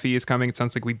S23 FE is coming. It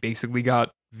sounds like we basically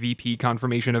got VP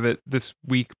confirmation of it this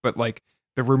week, but like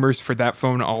the rumors for that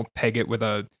phone all peg it with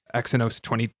a Exynos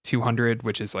 2200,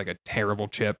 which is like a terrible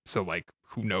chip. So like,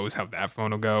 who knows how that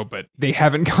phone will go, but they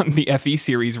haven't gotten the FE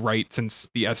series right since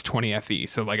the S20 FE.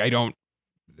 So like,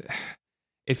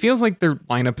 it feels like their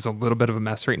lineup is a little bit of a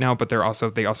mess right now, but they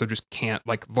also just can't,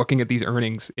 like, looking at these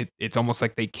earnings, it's almost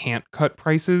like they can't cut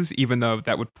prices, even though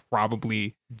that would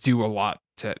probably do a lot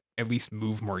to at least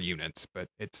move more units. But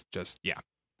it's just, yeah.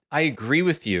 I agree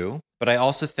with you, but I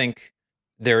also think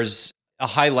there's a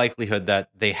high likelihood that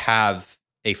they have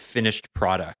a finished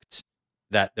product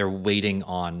that they're waiting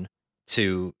on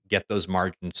to get those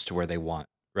margins to where they want,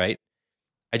 right?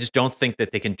 I just don't think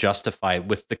that they can justify,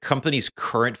 with the company's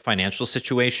current financial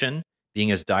situation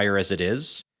being as dire as it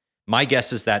is. My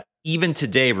guess is that even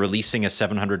today, releasing a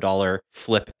 $700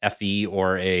 Flip FE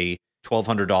or a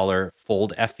 $1,200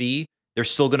 Fold FE, they're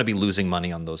still going to be losing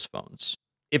money on those phones.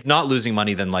 If not losing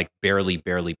money, then like barely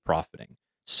profiting.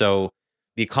 So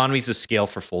the economies of scale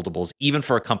for foldables, even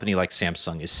for a company like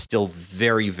Samsung, is still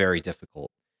very, very difficult.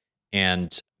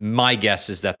 And my guess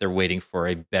is that they're waiting for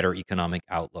a better economic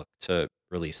outlook to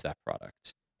release that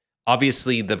product.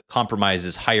 Obviously, the compromise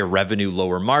is higher revenue,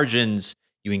 lower margins.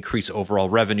 You increase overall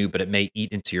revenue, but it may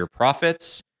eat into your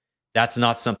profits. That's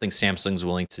not something Samsung's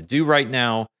willing to do right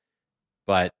now,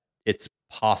 but it's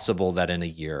possible that in a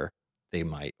year they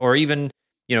might. Or even,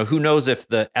 who knows if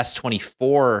the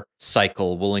S24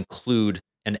 cycle will include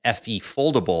an FE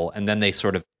foldable, and then they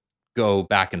sort of go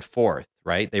back and forth,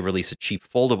 right? They release a cheap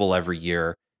foldable every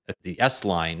year at the S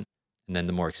line, and then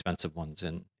the more expensive ones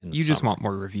in the You just summer. want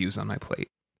more reviews on my plate.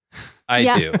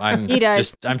 I do. I'm he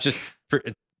does. I'm just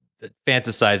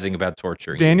fantasizing about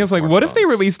torturing. Daniel's like, what if they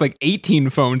released like 18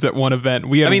 phones at one event?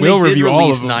 We had Will they did review all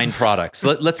release of them. 9 products.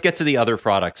 Let's get to the other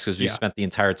products because we spent the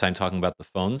entire time talking about the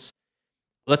phones.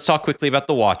 Let's talk quickly about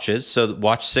the watches. So the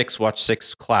Watch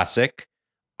 6 Classic.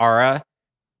 Ara,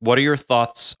 what are your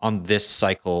thoughts on this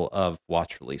cycle of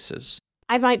watch releases?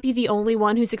 I might be the only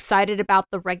one who's excited about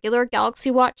the regular Galaxy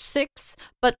Watch 6,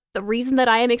 but the reason that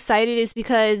I am excited is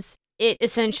because it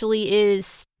essentially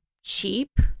is cheap,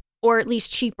 or at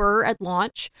least cheaper at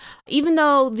launch. Even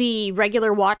though the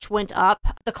regular watch went up,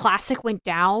 the Classic went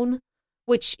down,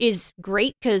 which is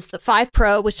great because the 5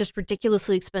 Pro was just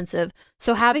ridiculously expensive.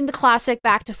 So having the Classic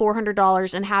back to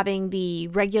 $400 and having the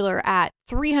regular at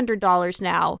 $300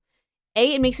 now,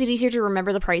 A, it makes it easier to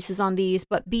remember the prices on these,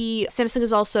 but B, Samsung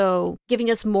is also giving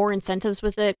us more incentives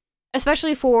with it,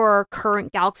 especially for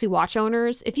current Galaxy Watch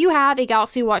owners. If you have a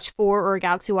Galaxy Watch 4 or a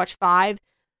Galaxy Watch 5,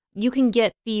 you can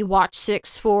get the Watch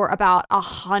 6 for about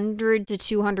 $100 to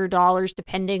 $200,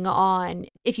 depending on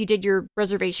if you did your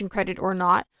reservation credit or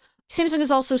not. Samsung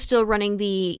is also still running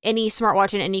the any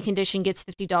smartwatch in any condition gets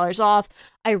 $50 off.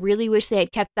 I really wish they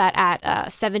had kept that at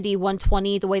 $70,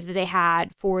 $120, the way that they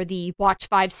had for the Watch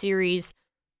 5 series,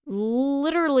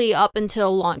 literally up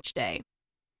until launch day.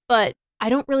 But I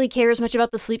don't really care as much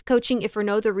about the sleep coaching, if for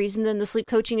no other reason than the sleep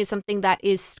coaching is something that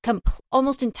is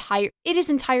it is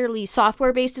entirely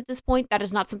software based at this point. That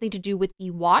is not something to do with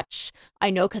the watch. I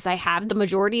know because I have the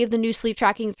majority of the new sleep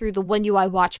tracking through the One UI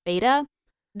Watch beta.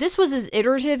 This was as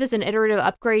iterative as an iterative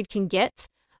upgrade can get.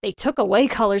 They took away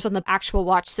colors on the actual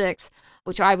Watch 6,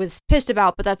 which I was pissed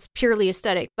about, but that's purely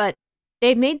aesthetic. But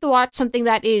they've made the watch something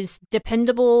that is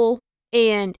dependable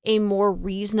and a more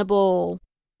reasonable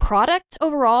product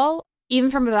overall, even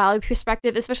from a value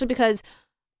perspective, especially because,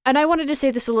 and I wanted to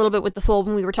say this a little bit with the Fold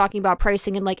when we were talking about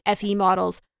pricing and like FE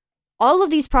models. All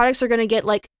of these products are going to get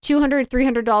like $200,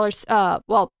 $300,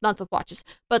 well, not the watches,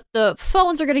 but the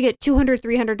phones are going to get $200,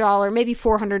 $300, maybe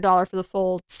 $400 for the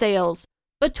Fold sales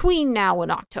between now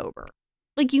and October.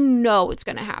 Like, you know it's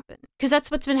going to happen. Because that's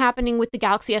what's been happening with the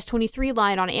Galaxy S23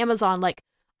 line on Amazon. Like,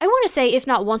 I want to say if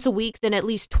not once a week, then at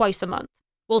least twice a month.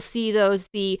 We'll see those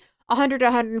be $100,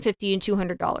 $150, and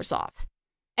 $200 off.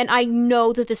 And I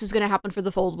know that this is going to happen for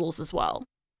the foldables as well.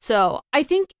 So I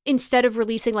think instead of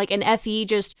releasing like an FE,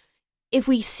 just if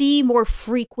we see more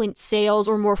frequent sales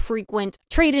or more frequent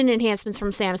trade-in enhancements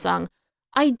from Samsung,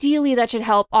 ideally that should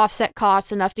help offset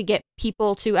costs enough to get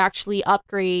people to actually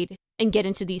upgrade and get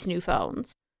into these new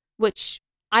phones, which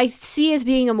I see as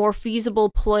being a more feasible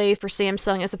play for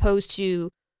Samsung as opposed to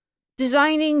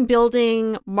designing,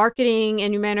 building, marketing,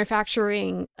 and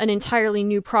manufacturing an entirely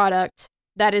new product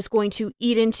that is going to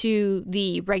eat into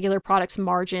the regular product's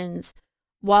margins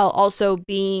while also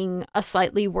being a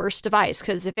slightly worse device.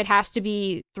 Because if it has to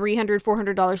be $300,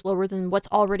 $400 lower than what's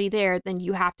already there, then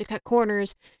you have to cut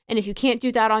corners. And if you can't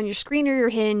do that on your screen or your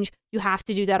hinge, you have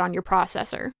to do that on your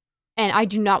processor. And I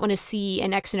do not want to see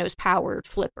an Exynos powered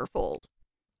Flip or Fold.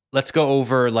 Let's go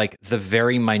over like the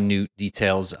very minute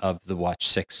details of the Watch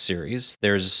 6 series.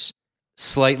 There's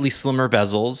slightly slimmer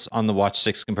bezels on the Watch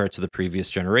 6 compared to the previous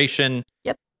generation.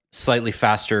 Yep. Slightly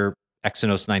faster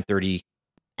Exynos 930.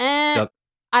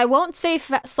 I won't say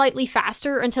slightly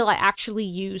faster until I actually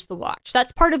use the watch.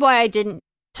 That's part of why I didn't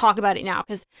talk about it now,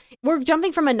 because we're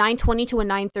jumping from a 920 to a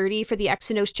 930 for the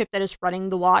Exynos chip that is running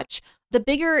the watch. The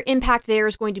bigger impact there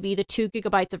is going to be the 2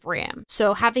 gigabytes of RAM.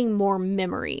 So having more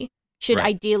memory should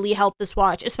ideally help this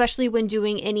watch, especially when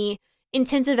doing any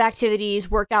intensive activities,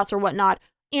 workouts, or whatnot,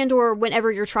 and or whenever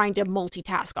you're trying to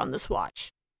multitask on this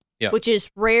watch, which is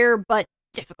rare but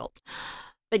difficult.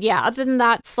 But yeah, other than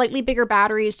that, slightly bigger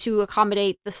batteries to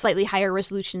accommodate the slightly higher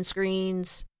resolution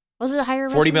screens. Was it a higher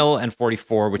 40 mil and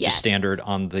 44, which is standard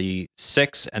on the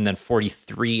 6, and then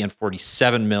 43 and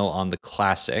 47 mil on the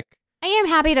Classic. I am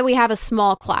happy that we have a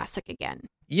small Classic again.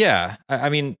 Yeah, I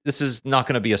mean, this is not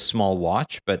going to be a small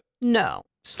watch, but no,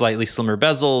 slightly slimmer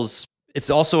bezels. It's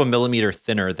also a millimeter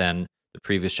thinner than the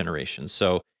previous generation.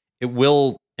 So it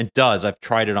will, and does, I've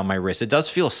tried it on my wrist. It does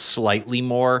feel slightly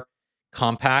more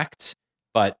compact,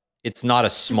 but it's not a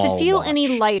small watch. Does it feel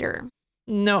any lighter?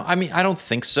 No, I mean, I don't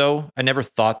think so. I never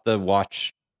thought the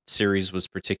watch series was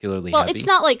particularly heavy. Well, it's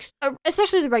not like,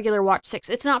 especially the regular Watch 6,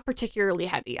 it's not particularly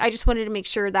heavy. I just wanted to make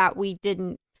sure that we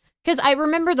didn't, because I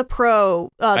remember the Pro,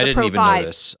 I didn't Pro even 5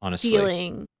 notice, honestly.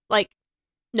 feeling like,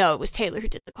 no, it was Taylor who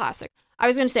did the Classic. I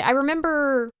was going to say, I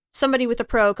remember somebody with the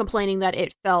Pro complaining that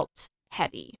it felt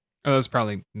heavy. Oh, that's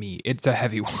probably me. It's a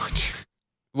heavy watch.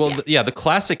 Well, the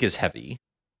Classic is heavy,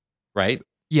 right?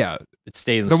 Yeah. It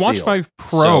stayed in the Watch seal. 5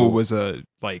 Pro was a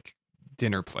like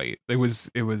dinner plate. It was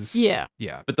yeah.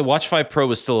 But the Watch 5 Pro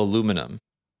was still aluminum,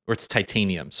 or it's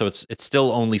titanium. So it's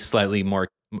still only slightly more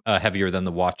heavier than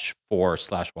the Watch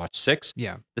 4/Watch 6.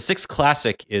 Yeah. The 6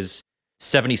 Classic is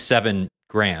 77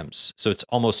 grams. So it's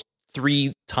almost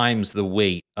 3 times the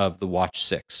weight of the Watch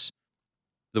 6.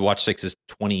 The Watch 6 is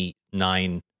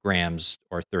 29 grams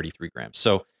or 33 grams.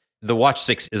 So the Watch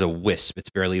 6 is a wisp. It's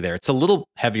barely there. It's a little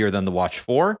heavier than the Watch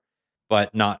 4,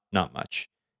 but not much.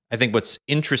 I think what's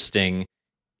interesting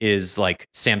is like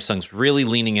Samsung's really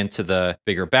leaning into the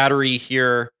bigger battery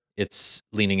here. It's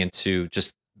leaning into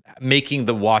just making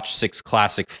the Watch 6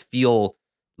 Classic feel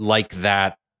like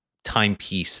that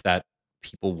timepiece that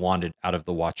people wanted out of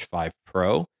the Watch 5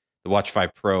 Pro. The Watch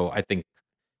 5 Pro, I think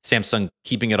Samsung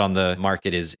keeping it on the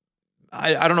market is,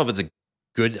 I don't know if it's a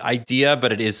good idea,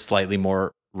 but it is slightly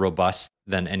more robust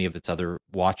than any of its other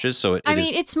watches. So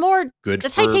it's more good. The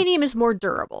titanium is more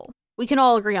durable. We can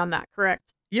all agree on that,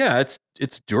 correct? Yeah,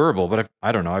 it's durable, but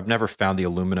I don't know. I've never found the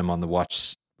aluminum on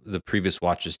the previous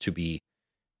watches to be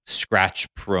scratch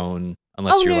prone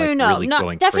unless you're really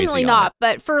going definitely crazy not. on it.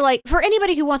 But for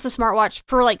anybody who wants a smartwatch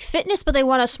for like fitness, but they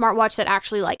want a smartwatch that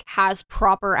actually like has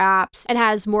proper apps and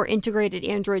has more integrated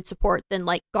Android support than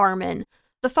like Garmin,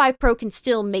 the 5 Pro can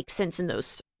still make sense in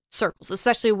those circles,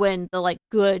 especially when the like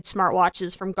good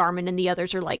smartwatches from Garmin and the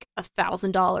others are like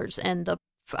 $1,000 and the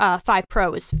 5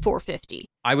 Pro is $450.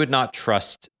 I would not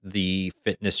trust the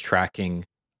fitness tracking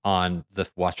on the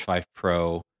Watch 5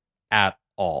 Pro at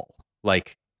all.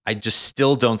 Like, I just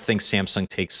still don't think Samsung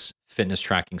takes fitness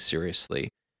tracking seriously.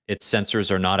 Its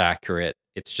sensors are not accurate.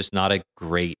 It's just not a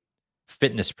great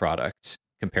fitness product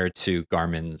compared to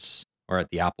Garmin's or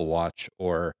the Apple Watch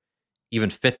or even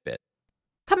Fitbit.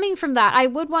 Coming from that, I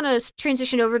would want to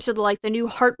transition over to the new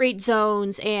heart rate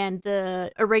zones and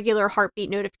the irregular heartbeat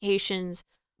notifications.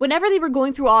 Whenever they were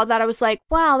going through all of that, I was like,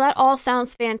 wow, that all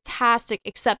sounds fantastic,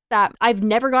 except that I've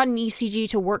never gotten ECG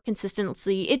to work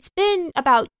consistently. It's been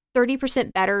about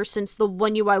 30% better since the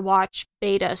One UI Watch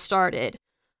beta started,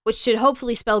 which should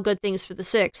hopefully spell good things for the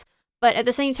 6. But at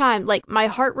the same time, like my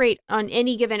heart rate on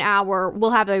any given hour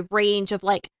will have a range of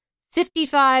like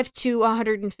 55 to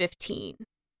 115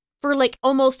 for like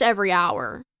almost every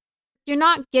hour. You're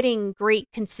not getting great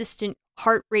consistent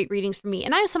heart rate readings from me.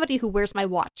 And I am somebody who wears my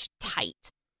watch tight.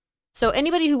 So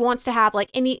anybody who wants to have like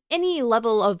any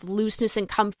level of looseness and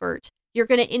comfort, you're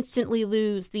going to instantly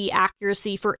lose the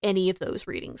accuracy for any of those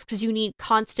readings because you need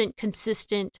constant,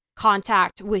 consistent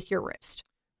contact with your wrist.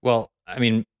 Well, I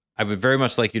mean, I would very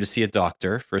much like you to see a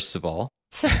doctor, first of all,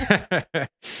 because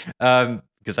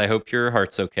I hope your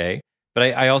heart's okay.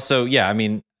 But I also,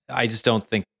 I just don't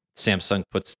think Samsung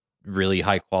puts really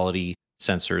high quality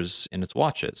sensors in its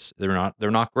watches.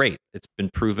 They're not great. It's been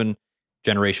proven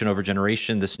generation over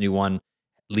generation. This new one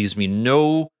leaves me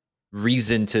no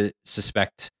reason to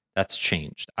suspect that's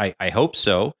changed. I hope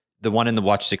so. The one in the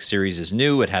Watch 6 series is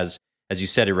new. It has, as you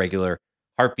said, irregular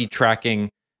heartbeat tracking,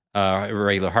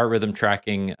 irregular heart rhythm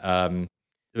tracking.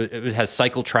 It has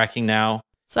cycle tracking now.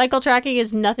 Cycle tracking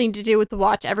has nothing to do with the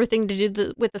watch, everything to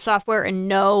do with the software, and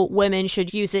no women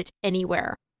should use it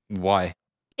anywhere. Why?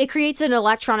 It creates an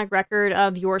electronic record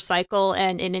of your cycle,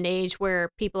 and in an age where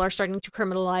people are starting to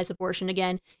criminalize abortion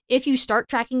again, if you start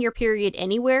tracking your period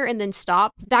anywhere and then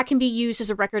stop, that can be used as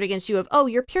a record against you of, oh,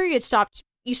 your period stopped,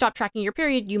 you stopped tracking your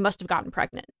period, you must have gotten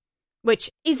pregnant,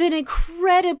 which is an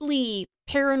incredibly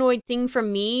paranoid thing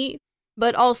from me,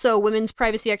 but also women's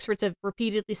privacy experts have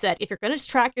repeatedly said, if you're going to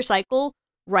track your cycle,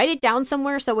 write it down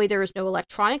somewhere so that way there is no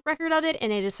electronic record of it,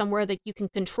 and it is somewhere that you can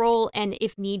control and,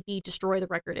 if need be, destroy the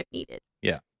record if needed.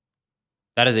 Yeah.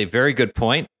 That is a very good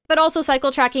point. But also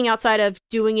cycle tracking outside of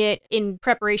doing it in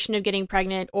preparation of getting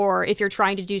pregnant, or if you're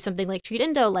trying to do something like treat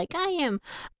endo like I am,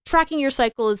 tracking your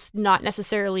cycle is not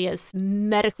necessarily as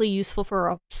medically useful for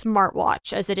a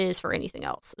smartwatch as it is for anything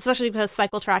else, especially because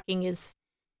cycle tracking is,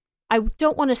 I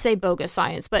don't want to say bogus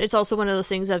science, but it's also one of those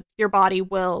things of your body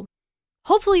will,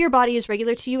 hopefully your body is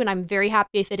regular to you, and I'm very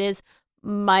happy if it is.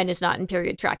 Mine is not, and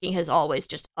period tracking has always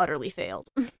just utterly failed.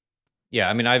 Yeah,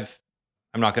 I mean,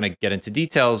 I'm not going to get into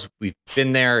details. We've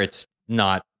been there. It's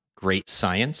not great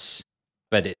science,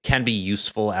 but it can be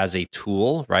useful as a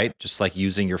tool, right? Just like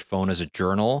using your phone as a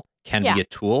journal can be a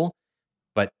tool,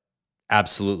 but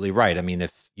absolutely right. I mean,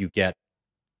 if you get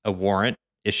a warrant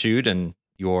issued and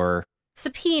your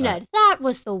subpoenaed, that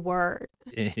was the word.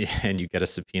 And you get a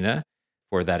subpoena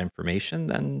for that information,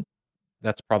 then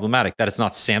that's problematic. That is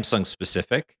not Samsung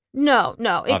specific. No,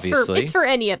 it's for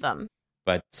any of them.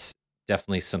 But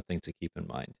definitely something to keep in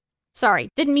mind. Sorry,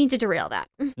 didn't mean to derail that.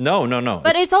 No.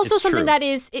 But it's also something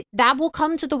true. that will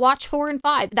come to the Watch 4 and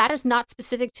 5. That is not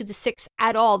specific to the 6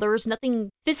 at all. There is nothing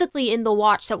physically in the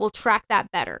watch that will track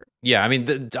that better. Yeah, I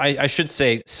mean, I should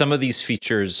say some of these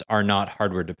features are not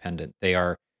hardware dependent. They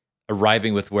are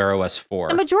arriving with Wear OS 4.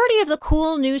 The majority of the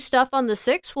cool new stuff on the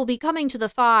 6 will be coming to the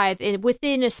 5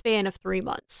 within a span of 3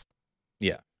 months.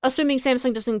 Yeah. Assuming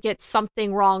Samsung doesn't get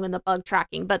something wrong in the bug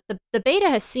tracking. But the beta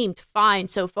has seemed fine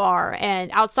so far. And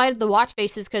outside of the watch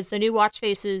faces, because the new watch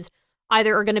faces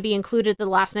either are going to be included at the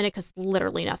last minute because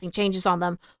literally nothing changes on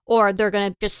them, or they're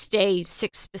going to just stay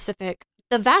 6 specific.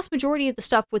 The vast majority of the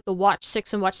stuff with the Watch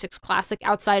 6 and Watch 6 Classic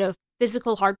outside of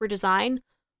physical hardware design,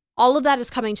 all of that is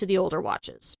coming to the older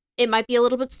watches. It might be a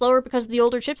little bit slower because of the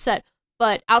older chipset,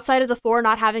 but outside of the 4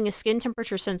 not having a skin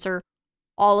temperature sensor,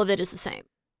 all of it is the same.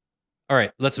 All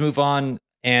right, let's move on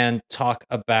and talk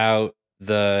about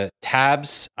the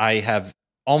tabs. I have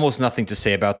almost nothing to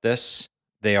say about this.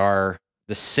 They are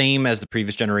the same as the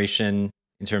previous generation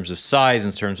in terms of size,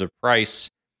 in terms of price.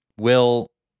 Will,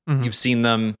 you've seen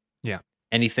them. Yeah.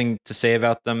 Anything to say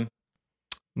about them?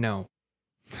 No.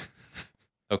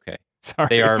 Okay. Sorry.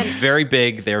 They are very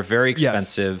big. They're very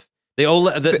expensive. Yes. The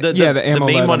OLED, the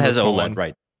main one has OLED,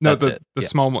 right? No, That's the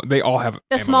small one. They all have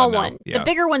the AMOLED small now. one. Yeah. The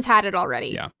bigger ones had it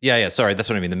already. Yeah. Sorry, that's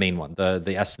what I mean. The main one, the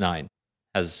S9,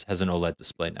 has an OLED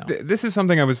display now. This is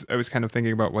something I was kind of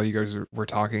thinking about while you guys were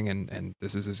talking, and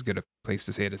this is as good a place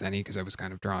to say it as any because I was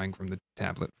kind of drawing from the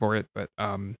tablet for it. But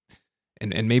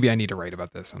and maybe I need to write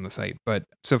about this on the site. But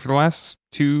so for the last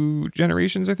 2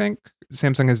 generations, I think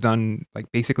Samsung has done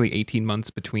like basically 18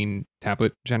 months between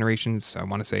tablet generations. So I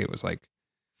want to say it was like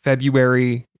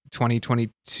February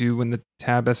 2022 when the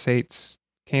Tab S8s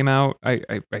came out.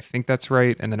 I think that's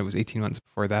right, and then it was 18 months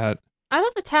before that. I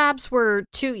thought the tabs were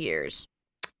 2 years.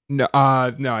 No,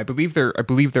 I believe they're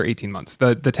 18 months.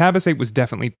 The Tab S8 was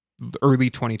definitely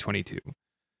early 2022,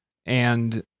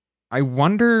 and I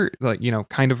wonder, like,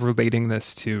 kind of relating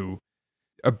this to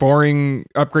a boring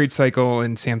upgrade cycle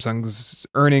and Samsung's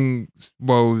earning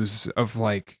woes of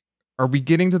like, are we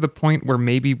getting to the point where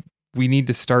maybe we need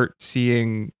to start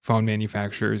seeing phone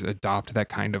manufacturers adopt that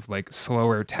kind of like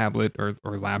slower tablet or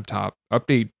laptop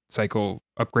upgrade cycle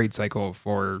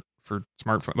for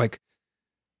smartphone? Like,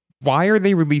 why are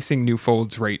they releasing new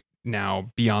folds right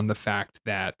now beyond the fact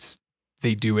that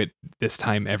they do it this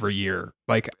time every year?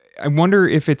 Like, I wonder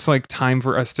if it's like time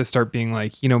for us to start being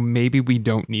like, maybe we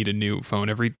don't need a new phone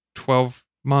every 12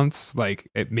 months. Like,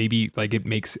 it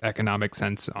makes economic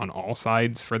sense on all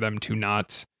sides for them to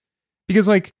not, because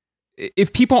like,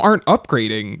 if people aren't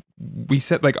upgrading, we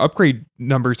said like upgrade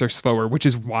numbers are slower, which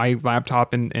is why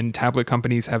laptop and tablet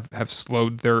companies have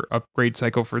slowed their upgrade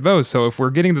cycle for those. So if we're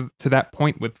getting to that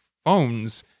point with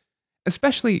phones,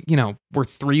 especially, we're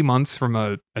 3 months from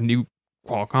a new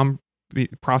Qualcomm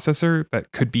processor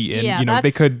that could be in,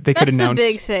 they could announce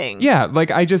the big thing. Yeah,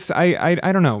 like I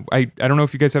don't know. I don't know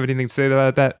if you guys have anything to say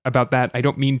about that. I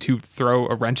don't mean to throw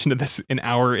a wrench into this an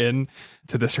hour in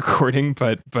to this recording,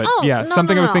 but I was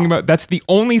thinking about. That's the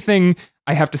only thing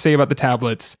I have to say about the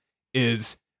tablets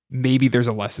is maybe there's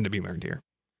a lesson to be learned here.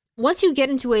 Once you get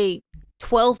into a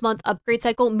 12-month upgrade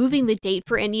cycle, moving the date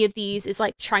for any of these is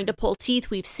like trying to pull teeth.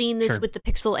 We've seen this with the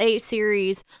Pixel 8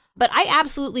 series, but I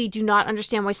absolutely do not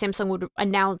understand why Samsung would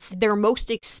announce their most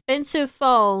expensive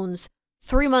phones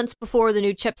 3 months before the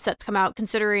new chipsets come out,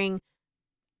 considering,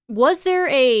 was there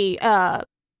a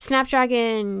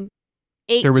Snapdragon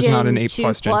 8 There was Gen not an 8 2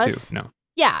 Plus Gen 2, no.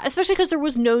 Yeah, especially because there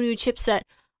was no new chipset.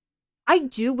 I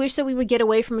do wish that we would get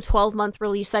away from 12-month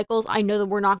release cycles. I know that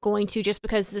we're not going to, just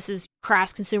because this is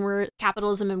crass consumer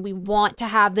capitalism and we want to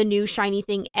have the new shiny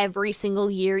thing every single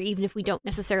year, even if we don't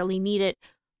necessarily need it.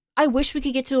 I wish we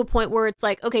could get to a point where it's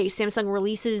like, okay, Samsung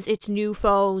releases its new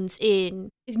phones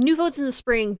in the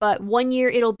spring, but 1 year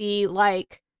it'll be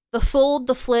like the Fold,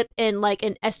 the Flip, and like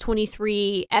an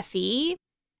S23 FE.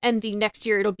 And the next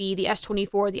year it'll be the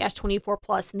S24, the S24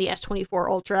 Plus, and the S24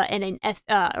 Ultra, and an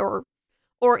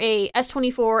or a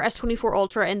S24, S24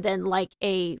 Ultra, and then like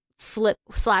a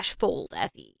Flip/Fold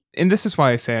FE. And this is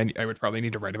why I say I would probably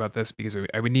need to write about this, because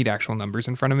I would need actual numbers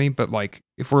in front of me. But like,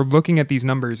 if we're looking at these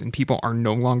numbers and people are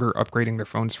no longer upgrading their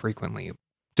phones frequently,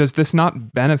 does this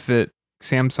not benefit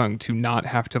Samsung to not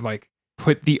have to like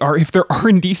put if their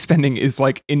R&D spending is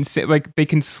like insane, like they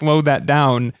can slow that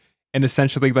down and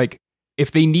essentially like,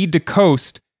 if they need to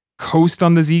coast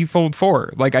on the Z Fold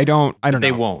 4. Like, I don't know.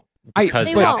 They won't.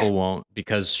 Because They Apple won't,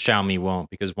 because Xiaomi won't,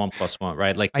 because OnePlus won't,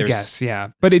 right? Like, I guess, yeah.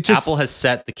 But it just, Apple has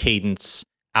set the cadence.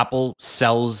 Apple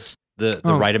sells the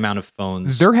right amount of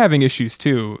phones. They're having issues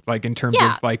too, like in terms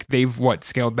of like they've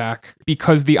scaled back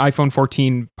because the iPhone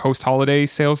 14 post-holiday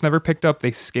sales never picked up.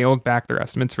 They scaled back their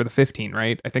estimates for the 15,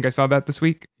 right? I think I saw that this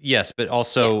week. Yes, but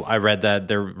also I read that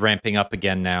they're ramping up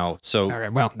again now. So all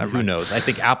right, well, who knows? I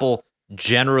think Apple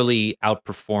generally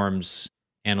outperforms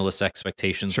analysts'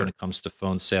 expectations Sure. when it comes to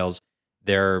phone sales.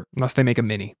 They're Unless they make a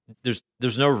mini.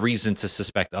 there's no reason to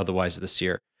suspect otherwise this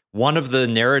year. One of the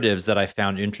narratives that I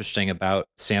found interesting about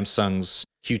Samsung's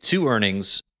Q2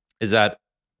 earnings is that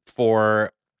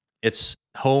for its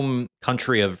home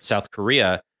country of South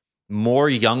Korea, more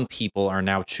young people are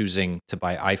now choosing to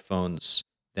buy iPhones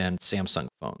than Samsung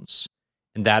phones.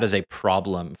 And that is a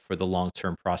problem for the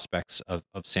long-term prospects of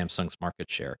Samsung's market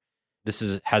share.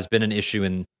 This has been an issue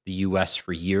in the US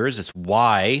for years. It's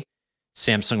why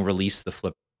Samsung released the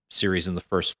Flip series in the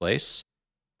first place,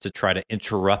 to try to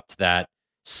interrupt that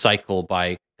cycle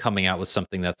by coming out with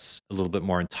something that's a little bit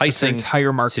more It's an enticing.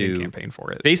 entire marketing campaign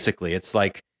for it. Basically, it's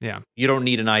like, Yeah. you don't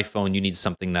need an iPhone, you need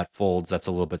something that folds, that's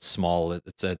a little bit small.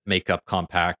 It's a makeup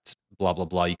compact, blah, blah,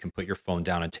 blah. You can put your phone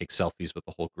down and take selfies with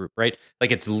the whole group, right?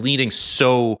 Like, it's leaning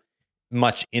so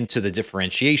much into the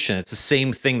differentiation. It's the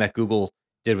same thing that Google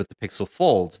did with the Pixel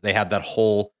Fold. They had that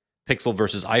whole Pixel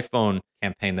versus iPhone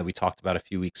campaign that we talked about a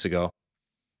few weeks ago.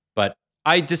 But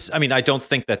I don't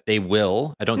think that they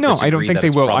will. I don't think that they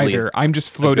it's will probably either. I'm just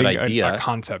floating idea. a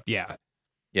concept. Yeah.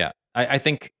 Yeah. I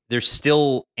think there's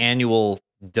still annual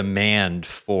demand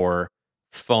for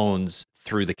phones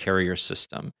through the carrier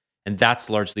system. And that's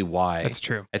largely why. That's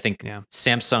true. I think Yeah.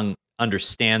 Samsung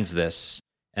understands this.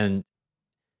 And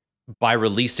by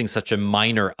releasing such a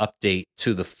minor update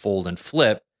to the Fold and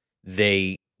Flip,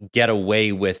 they get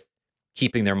away with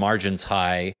keeping their margins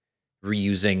high,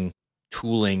 reusing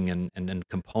tooling and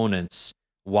components,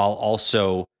 while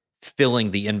also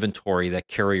filling the inventory that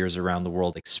carriers around the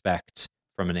world expect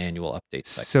from an annual update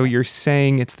cycle. So you're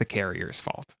saying it's the carrier's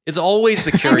fault? It's always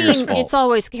the carrier's fault. It's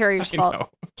always carrier's I fault. know.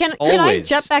 Can I Always.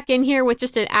 jump back in here with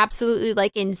just an absolutely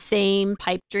like insane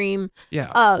pipe dream Yeah.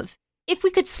 of, if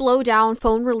we could slow down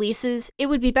phone releases, it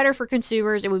would be better for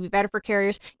consumers. It would be better for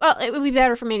carriers. Well, it would be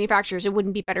better for manufacturers. It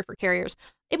wouldn't be better for carriers.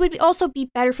 It would also be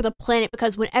better for the planet,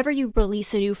 because whenever you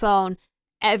release a new phone,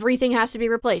 everything has to be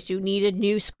replaced. You need a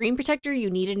new screen protector. You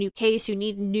need a new case. You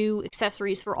need new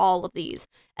accessories for all of these.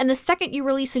 And the second you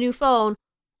release a new phone,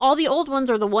 all the old ones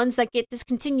are the ones that get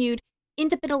discontinued,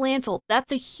 end up in a landfill.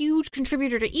 That's a huge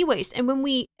contributor to e-waste. And when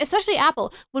we, especially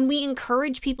Apple, when we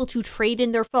encourage people to trade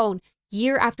in their phone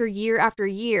year after year after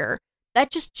year, that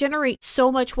just generates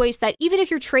so much waste that even if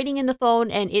you're trading in the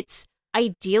phone and it's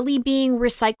ideally being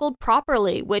recycled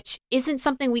properly, which isn't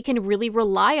something we can really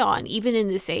rely on even in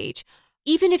this age,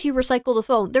 even if you recycle the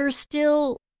phone, there's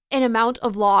still an amount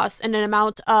of loss and an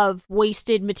amount of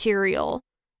wasted material.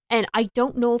 And I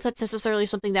don't know if that's necessarily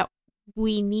something that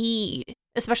we need,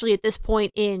 especially at this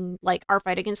point in like our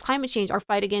fight against climate change, our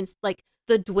fight against like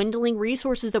the dwindling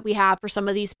resources that we have for some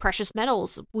of these precious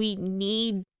metals. We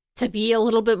need to be a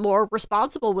little bit more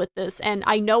responsible with this. And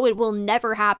I know it will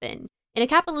never happen. In a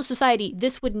capitalist society,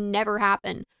 this would never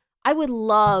happen. I would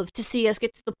love to see us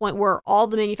get to the point where all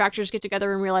the manufacturers get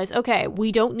together and realize, okay,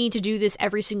 we don't need to do this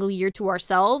every single year to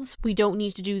ourselves. We don't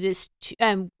need to do this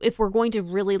if we're going to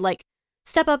really like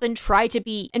step up and try to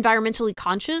be environmentally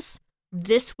conscious.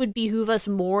 This would behoove us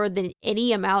more than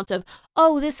any amount of,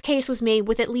 oh, this case was made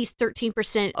with at least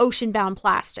 13% ocean-bound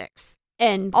plastics,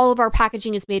 and all of our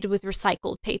packaging is made with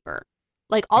recycled paper.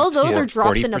 Like, all of those are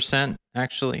drops in a... 40%,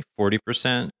 actually.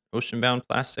 40% ocean-bound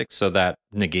plastic, so that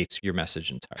negates your message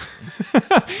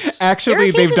entirely.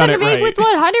 Actually, they've done it right. There are cases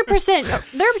that are made with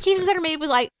 100%. There are cases that are made with,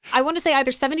 like, I want to say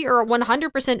either 70 or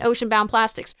 100% ocean-bound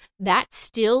plastics. That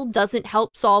still doesn't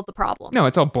help solve the problem. No,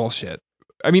 it's all bullshit.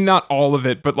 I mean, not all of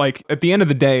it, but like at the end of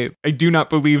the day, I do not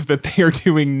believe that they are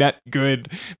doing net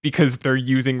good because they're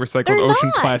using recycled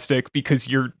ocean plastic, because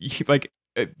you're like,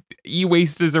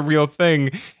 e-waste is a real thing.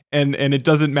 And it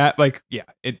doesn't matter. Like, yeah,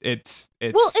 it's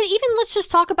well, and even let's just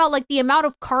talk about like the amount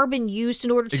of carbon used in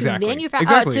order to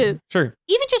manufacture, sure,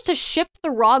 even just to ship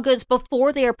the raw goods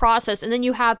before they are processed, and then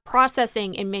you have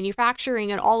processing and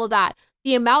manufacturing and all of that.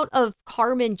 The amount of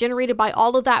carbon generated by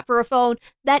all of that for a phone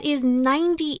that is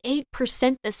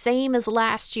 98% the same as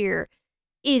last year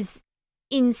is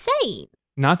insane.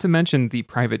 Not to mention the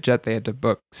private jet they had to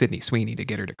book Sydney Sweeney to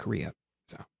get her to Korea.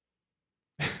 So,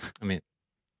 I mean,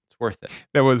 worth it.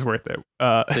 That was worth it.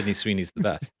 Sydney Sweeney's the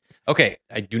best. Okay,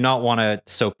 I do not want to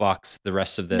soapbox the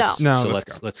rest of this. No, so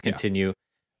let's continue. Yeah.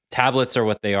 Tablets are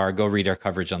what they are. Go read our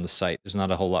coverage on the site. There's not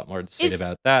a whole lot more to say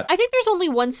about that. I think there's only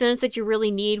one sentence that you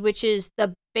really need, which is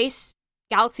the base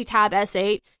Galaxy Tab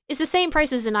S8 is the same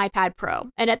price as an iPad Pro.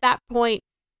 And at that point,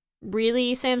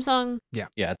 really, Samsung? Yeah,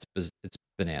 it's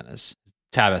bananas.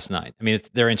 Tab S9. I mean,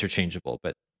 they're interchangeable,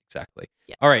 but exactly.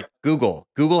 Yeah. All right, Google.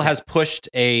 Google has pushed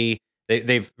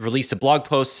They've released a blog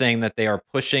post saying that they are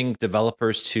pushing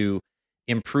developers to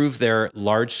improve their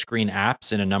large screen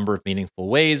apps in a number of meaningful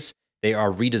ways. They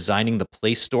are redesigning the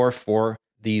Play Store for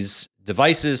these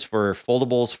devices, for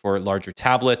foldables, for larger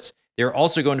tablets. They're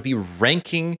also going to be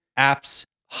ranking apps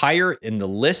higher in the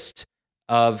list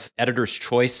of editor's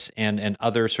choice and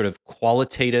other sort of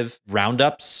qualitative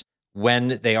roundups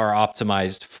when they are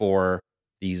optimized for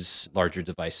these larger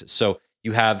devices. So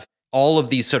you have all of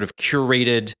these sort of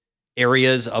curated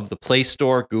areas of the Play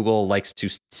Store. Google likes to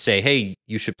say, hey,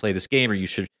 you should play this game or you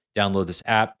should download this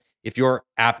app. If your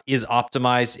app is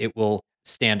optimized, it will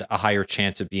stand a higher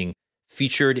chance of being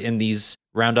featured in these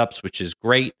roundups, which is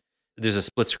great. There's a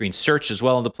split screen search as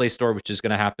well in the Play Store, which is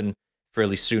going to happen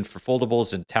fairly soon for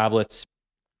foldables and tablets.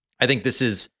 I think this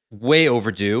is way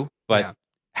overdue, but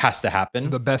has to happen. It's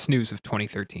the best news of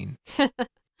 2013.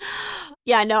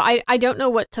 Yeah, no, I don't know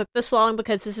what took this long,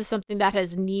 because this is something that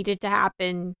has needed to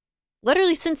happen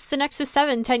literally since the Nexus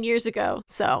 7 10 years ago.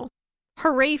 So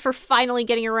hooray for finally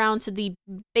getting around to the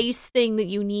base thing that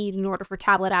you need in order for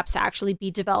tablet apps to actually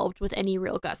be developed with any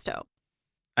real gusto.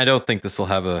 I don't think this will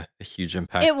have a huge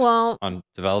impact It won't. on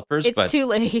developers, It's but too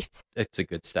late. it's a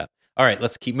good step. All right,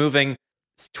 let's keep moving.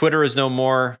 Twitter is no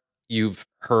more. You've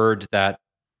heard that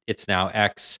it's now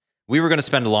X. We were going to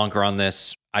spend longer on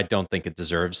this. I don't think it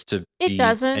deserves to be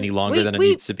any longer than it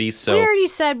needs to be. So we already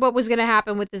said what was going to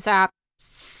happen with this app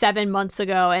 7 months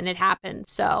ago, and it happened.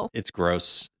 So it's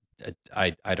gross.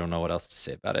 I don't know what else to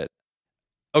say about it.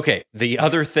 Okay, the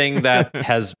other thing that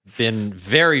has been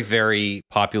very, very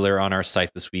popular on our site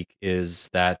this week is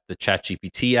that the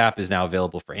ChatGPT app is now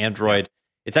available for Android.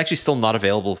 It's actually still not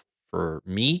available for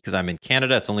me because I'm in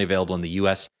Canada. It's only available in the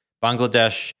US,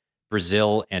 Bangladesh,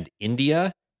 Brazil, and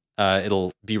India.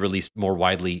 It'll be released more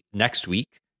widely next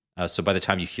week. So by the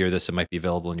time you hear this, it might be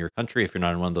available in your country if you're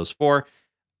not in one of those four.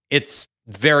 It's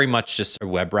very much just a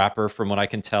web wrapper from what I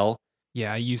can tell.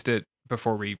 Yeah, I used it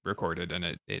before we recorded,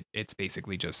 and it's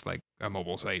basically just like a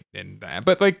mobile site in that.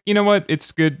 But like, you know what?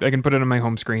 It's good. I can put it on my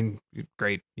home screen.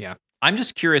 Great. Yeah. I'm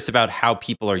just curious about how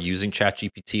people are using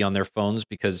ChatGPT on their phones,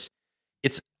 because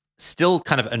it's still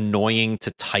kind of annoying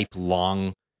to type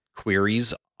long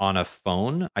queries on a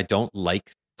phone. I don't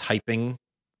like typing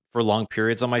for long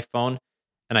periods on my phone,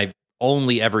 and I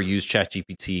only ever use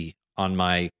ChatGPT on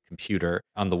my computer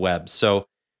on the web. So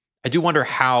I do wonder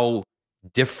how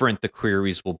different the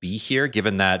queries will be here,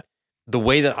 given that the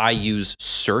way that I use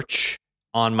search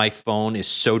on my phone is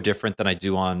so different than I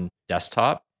do on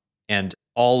desktop. And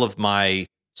all of my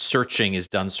searching is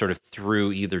done sort of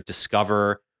through either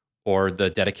Discover or the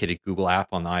dedicated Google app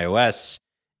on the iOS.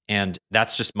 And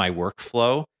that's just my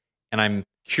workflow. And I'm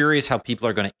curious how people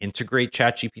are going to integrate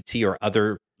ChatGPT or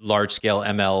other large-scale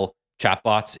ML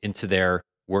chatbots into their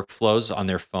workflows on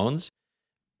their phones.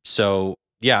 So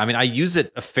yeah, I mean, I use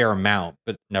it a fair amount,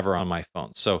 but never on my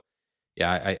phone. So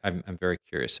yeah, I'm very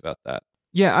curious about that.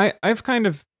 Yeah, I've kind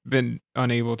of been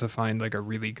unable to find like a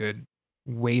really good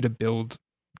way to build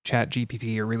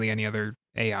ChatGPT or really any other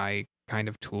AI kind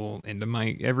of tool into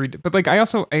my everyday. But like, I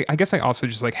guess I also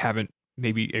just like haven't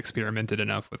maybe experimented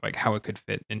enough with like how it could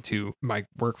fit into my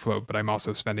workflow. But I'm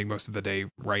also spending most of the day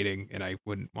writing, and I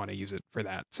wouldn't want to use it for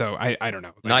that. So I don't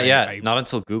know. Like, Not yet. Not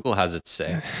until Google has its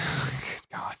say.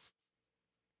 God.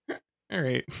 All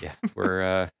right. Yeah,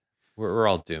 we're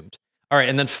all doomed. All right,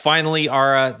 and then finally,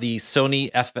 the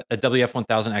Sony WF-1000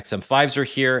 XM5s are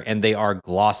here, and they are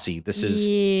glossy. This is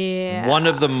one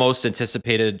of the most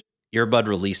anticipated earbud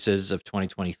releases of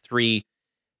 2023.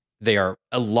 They are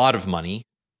a lot of money,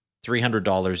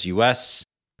 $300 US,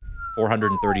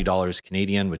 $430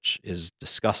 Canadian, which is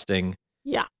disgusting.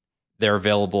 Yeah. They're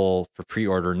available for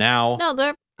pre-order now.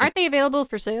 No, aren't they available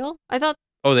for sale? I thought.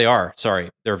 Oh, they are. Sorry.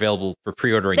 They're available for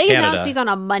pre-order in They Canada. announced these on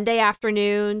a Monday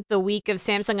afternoon, the week of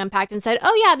Samsung Unpacked, and said,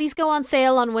 oh yeah, these go on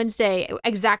sale on Wednesday,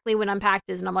 exactly when Unpacked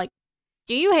is. And I'm like,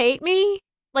 do you hate me?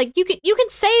 Like, you can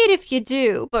say it if you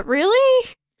do, but really?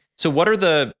 So what are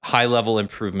the high-level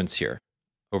improvements here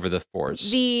over the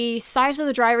 4s? The size of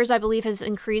the drivers, I believe, has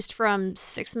increased from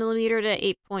 6mm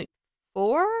to 8.4mm.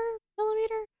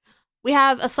 We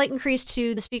have a slight increase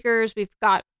to the speakers. We've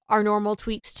got our normal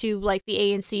tweaks to like the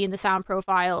ANC and the sound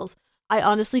profiles. I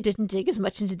honestly didn't dig as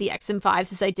much into the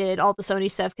XM5s as I did all the Sony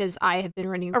stuff because I have been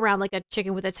running around like a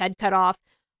chicken with its head cut off.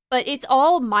 But it's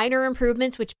all minor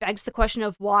improvements, which begs the question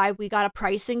of why we got a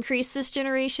price increase this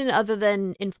generation other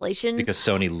than inflation. Because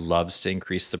Sony loves to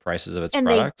increase the prices of its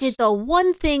products. And they did the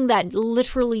one thing that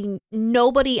literally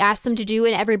nobody asked them to do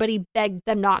and everybody begged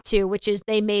them not to, which is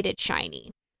they made it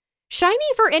shiny.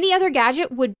 Shiny for any other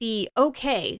gadget would be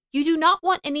okay. You do not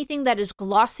want anything that is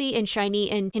glossy and shiny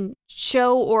and can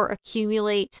show or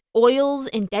accumulate oils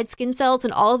and dead skin cells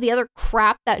and all of the other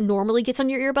crap that normally gets on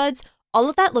your earbuds all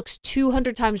of that looks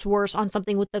 200 times worse on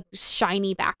something with the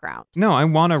shiny background. No, I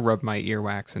want to rub my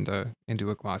earwax into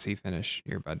a glossy finish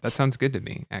earbud. That sounds good to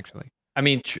me, actually. I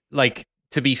mean, like,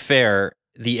 to be fair,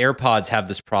 the AirPods have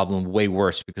this problem way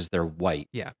worse because they're white.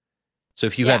 Yeah. So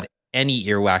if you Yeah. have any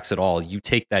earwax at all, you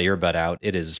take that earbud out,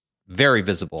 it is very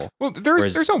visible. Well,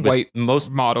 there's a with white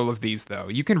most model of these though.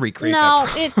 You can recreate No,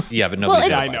 that. it's yeah, but well, nobody.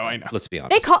 it's- does I that. know. Let's be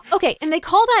honest. they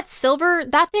call that silver.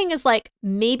 That thing is like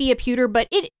maybe a pewter, but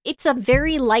it's a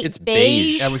very light It's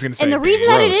beige. I was going to say. And the beige. reason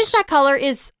that it Gross. is that color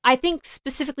is, I think,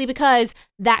 specifically because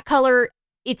that color,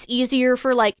 it's easier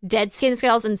for like dead skin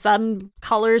cells and some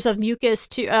colors of mucus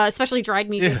to, especially dried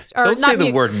mucus. Don't say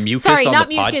the word mucus Sorry, on not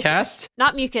the mucus. podcast.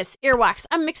 Not mucus, earwax.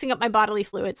 I'm mixing up my bodily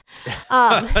fluids.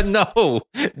 No,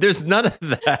 there's none of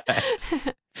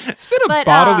that. It's been a But,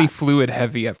 bodily fluid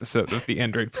heavy episode of the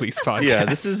Android Police podcast. Yeah,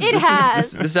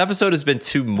 this episode has been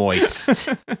too moist.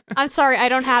 I'm sorry, I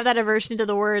don't have that aversion to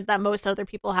the word that most other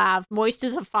people have. Moist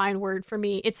is a fine word for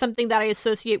me. It's something that I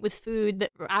associate with food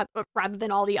that, rather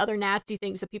than all the other nasty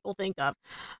things that people think of.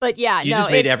 But yeah, You just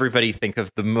made everybody think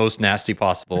of the most nasty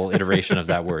possible iteration of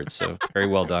that word. So very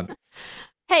well done.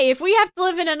 Hey, if we have to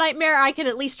live in a nightmare, I can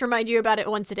at least remind you about it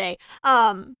once a day.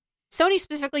 Sony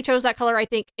specifically chose that color, I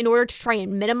think, in order to try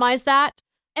and minimize that.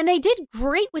 And they did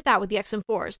great with that with the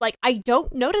XM4s. Like, I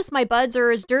don't notice my buds are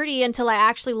as dirty until I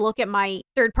actually look at my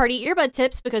third-party earbud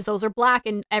tips because those are black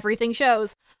and everything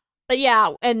shows. But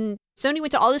yeah, and Sony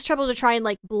went to all this trouble to try and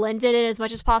like blend it in as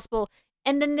much as possible.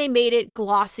 And then they made it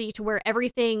glossy to where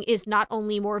everything is not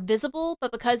only more visible,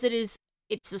 but because it's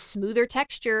a smoother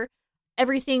texture,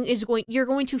 everything you're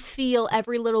going to feel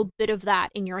every little bit of that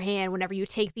in your hand whenever you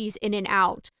take these in and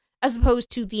out, as opposed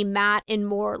to the matte and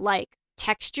more like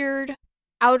textured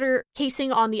outer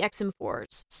casing on the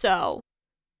XM4s. So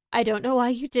I don't know why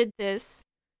you did this,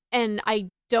 and I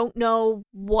don't know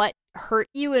what hurt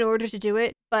you in order to do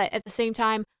it, but at the same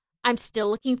time, I'm still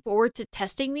looking forward to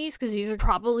testing these because these are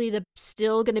probably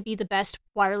still going to be the best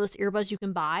wireless earbuds you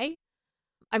can buy.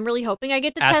 I'm really hoping I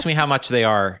get to Ask test. me how much they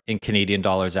are in Canadian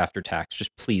dollars after tax.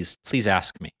 Just please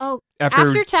ask me. Oh,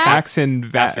 after tax and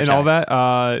VAT After and all tax.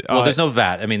 that. Well, there's no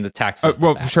VAT. I mean, the taxes.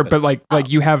 well, the VAT, sure, but like Oh.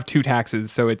 you have two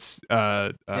taxes, so it's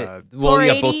well, yeah,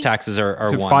 480? both taxes are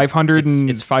so one. $580.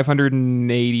 It's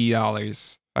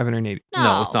 $580.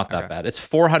 no, it's not that Okay. bad. It's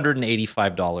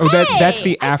 $485. Oh, that's Hey,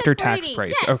 the I said after tax 480.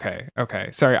 price. Yes. Okay.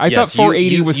 Sorry, I Yes, thought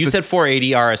 480 you, was. You the, said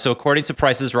 480 are so according to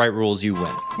Price's Right rules, you win.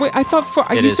 wait. I thought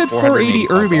It you is said 480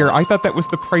 earlier. $485. I thought that was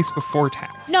the price before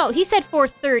tax. No, he said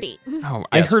 430. Oh,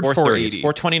 I Yes, heard 430. 480. It's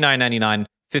 $429.99,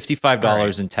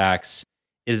 $55 in tax.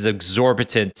 It is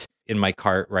exorbitant in my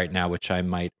cart right now, which I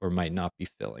might or might not be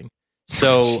filling.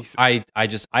 So Jesus.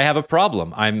 I have a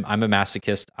problem. I'm a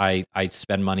masochist. I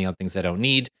spend money on things I don't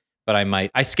need, but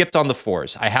I skipped on the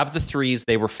 4s. I have the 3s.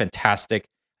 They were fantastic.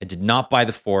 I did not buy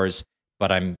the 4s,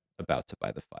 but I'm about to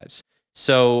buy the 5s.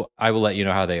 So I will let you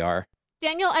know how they are.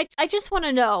 Daniel, I just want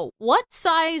to know what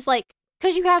size, like,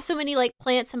 because you have so many like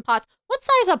plants and pots. What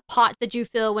size of pot did you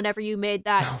fill whenever you made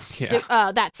that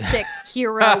that sick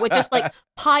hero with just like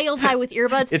piled high with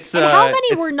earbuds? It's, and how many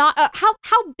it's- were not?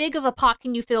 How big of a pot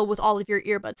can you fill with all of your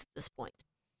earbuds at this point?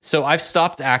 So I've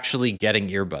stopped actually getting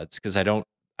earbuds because I don't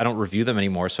review them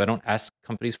anymore. So I don't ask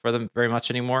companies for them very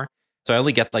much anymore. So I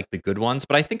only get like the good ones,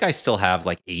 but I think I still have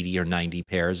like 80 or 90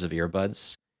 pairs of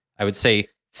earbuds. I would say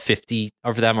 50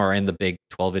 of them are in the big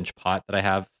 12-inch pot that I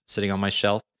have sitting on my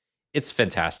shelf. It's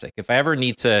fantastic. If I ever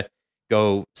need to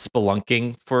go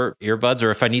spelunking for earbuds,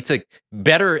 or if I need to,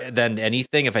 better than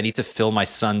anything, if I need to fill my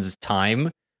son's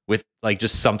time with like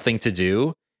just something to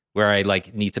do where I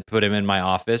like need to put him in my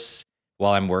office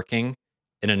while I'm working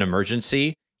in an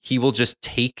emergency, he will just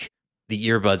take the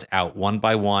earbuds out one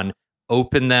by one,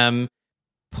 open them,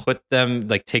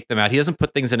 take them out. He doesn't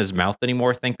put things in his mouth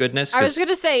anymore, thank goodness. I was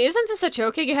gonna say, isn't this a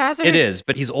choking hazard? It is,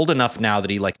 but he's old enough now that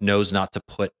he like knows not to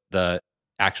put the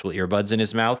actual earbuds in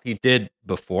his mouth. He did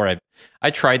before. I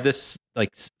tried this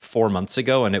like 4 months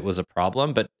ago and it was a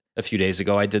problem, but a few days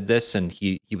ago I did this and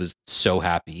he was so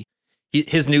happy.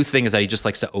 His new thing is that he just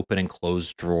likes to open and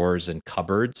close drawers and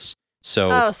cupboards.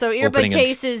 So so earbud opening and-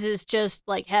 cases is just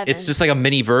like heaven. it's just like a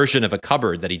mini version of a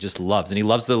cupboard that he just loves, and he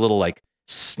loves the little like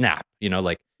snap.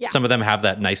 Like Yeah. some of them have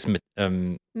that nice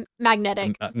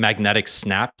magnetic. magnetic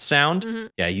snap sound. Mhm.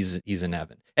 Yeah, he's in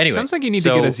heaven. Anyway, Sounds like you need to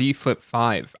get a Z Flip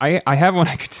 5. I have one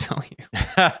I could sell you.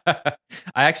 I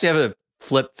actually have a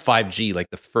Flip 5G, like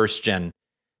the first gen,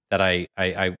 that I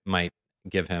might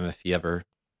give him if he ever.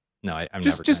 No, I'm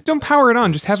never. Just don't power it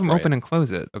on. Just have them destroy open it. and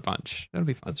close it a bunch. That'll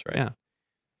be fun. That's right. Yeah.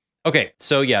 Okay,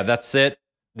 so yeah, that's it.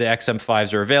 The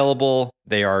XM5s are available.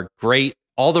 They are great.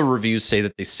 All the reviews say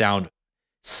that they sound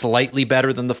slightly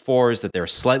better than the 4s, that they're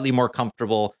slightly more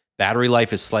comfortable. Battery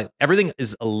life is everything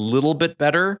is a little bit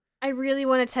better. I really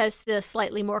want to test the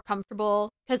slightly more comfortable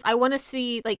because I want to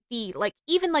see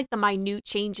even the minute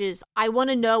changes. I want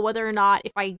to know whether or not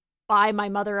if I buy my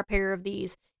mother a pair of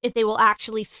these, if they will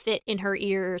actually fit in her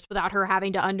ears without her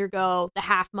having to undergo the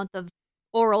half month of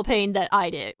oral pain that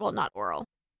I did. Well, not oral,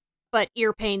 but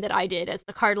ear pain that I did as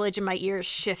the cartilage in my ears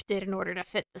shifted in order to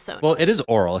fit the Sony. Well, it is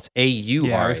oral. It's AU.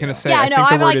 Yeah, I was going to say. Yeah, I know. think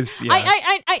the I'm word like, is. Yeah.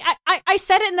 I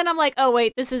said it and then I'm like, oh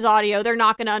wait, this is audio. They're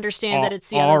not going to understand that it's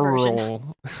the other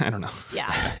version. I don't know.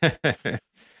 Yeah.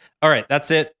 All right,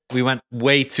 that's it. We went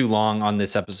way too long on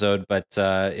this episode, but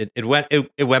it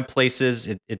went places.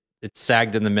 It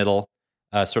sagged in the middle,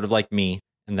 sort of like me,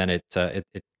 and then it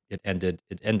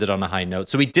ended on a high note.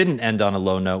 So we didn't end on a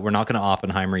low note. We're not going to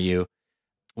Oppenheimer you.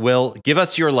 Will, give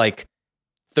us your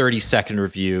 30-second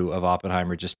review of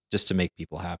Oppenheimer just to make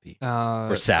people happy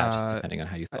or sad, depending on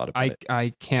how you thought about it.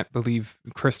 I can't believe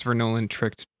Christopher Nolan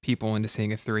tricked people into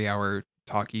seeing a 3-hour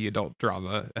talky adult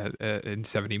drama in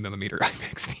 70mm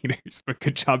IMAX theaters, but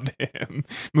good job to him.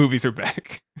 Movies are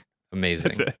back.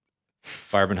 Amazing. That's it.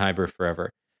 Barbenheimer forever.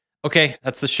 Okay,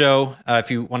 that's the show.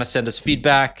 If you want to send us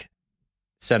feedback,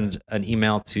 send an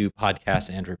email to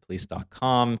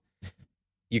podcast@androidpolice.com.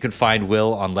 You can find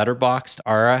Will on Letterboxd.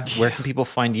 Ara, where can people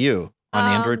find you?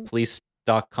 On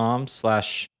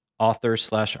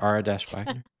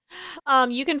androidpolice.com/author/Ara-Wagner.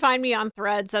 You can find me on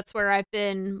Threads. That's where I've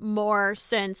been more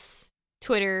since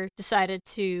Twitter decided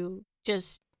to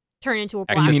just turn into a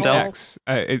black hole.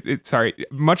 Sorry,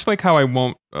 much like how I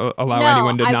won't allow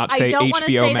anyone to not say I don't want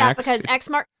to say Max. That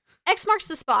because X marks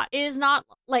the spot. It is not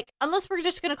unless we're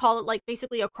just going to call it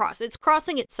basically a cross. It's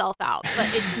crossing itself out,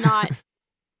 but it's not.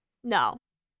 No.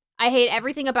 I hate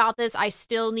everything about this. I'm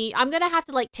going to have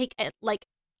to take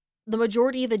the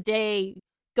majority of a day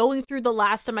going through the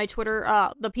last of my Twitter,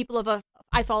 the people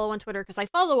I follow on Twitter, because I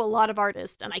follow a lot of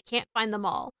artists and I can't find them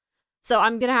all. So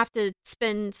I'm going to have to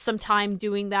spend some time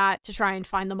doing that to try and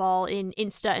find them all in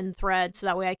Insta and Threads, so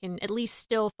that way I can at least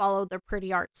still follow their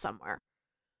pretty art somewhere.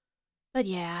 But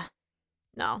yeah,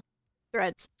 no,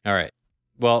 Threads. All right.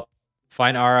 Well,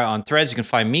 find Ara on Threads. You can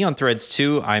find me on Threads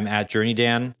too. I'm at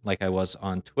JourneyDan, like I was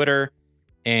on Twitter.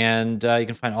 And you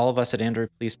can find all of us at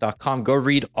androidpolice.com. Go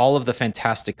read all of the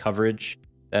fantastic coverage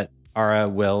that Ara,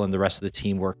 Will, and the rest of the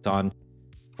team worked on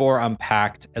for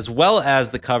Unpacked, as well as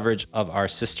the coverage of our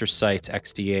sister sites,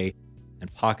 XDA and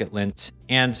PocketLint.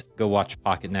 And go watch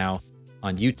Pocket Now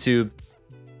on YouTube.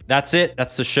 That's it.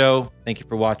 That's the show. Thank you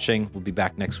for watching. We'll be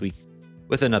back next week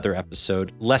with another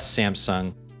episode. Less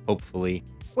Samsung, hopefully.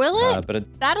 Will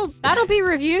it? That'll be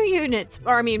review units,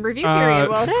 or review period,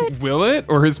 won't it? Will it,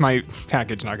 or is my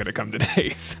package not going to come today?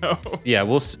 So yeah,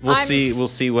 we'll see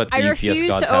what the UPS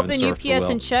gods have in store. I refuse to open UPS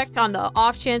and check on the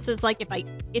off chances.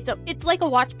 It's like a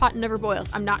watch pot and never boils.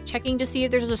 I'm not checking to see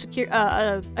if there's a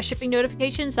shipping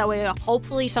notification. So that way,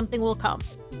 hopefully, something will come.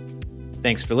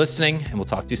 Thanks for listening, and we'll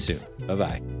talk to you soon.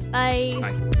 Bye-bye. Bye.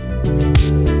 Bye.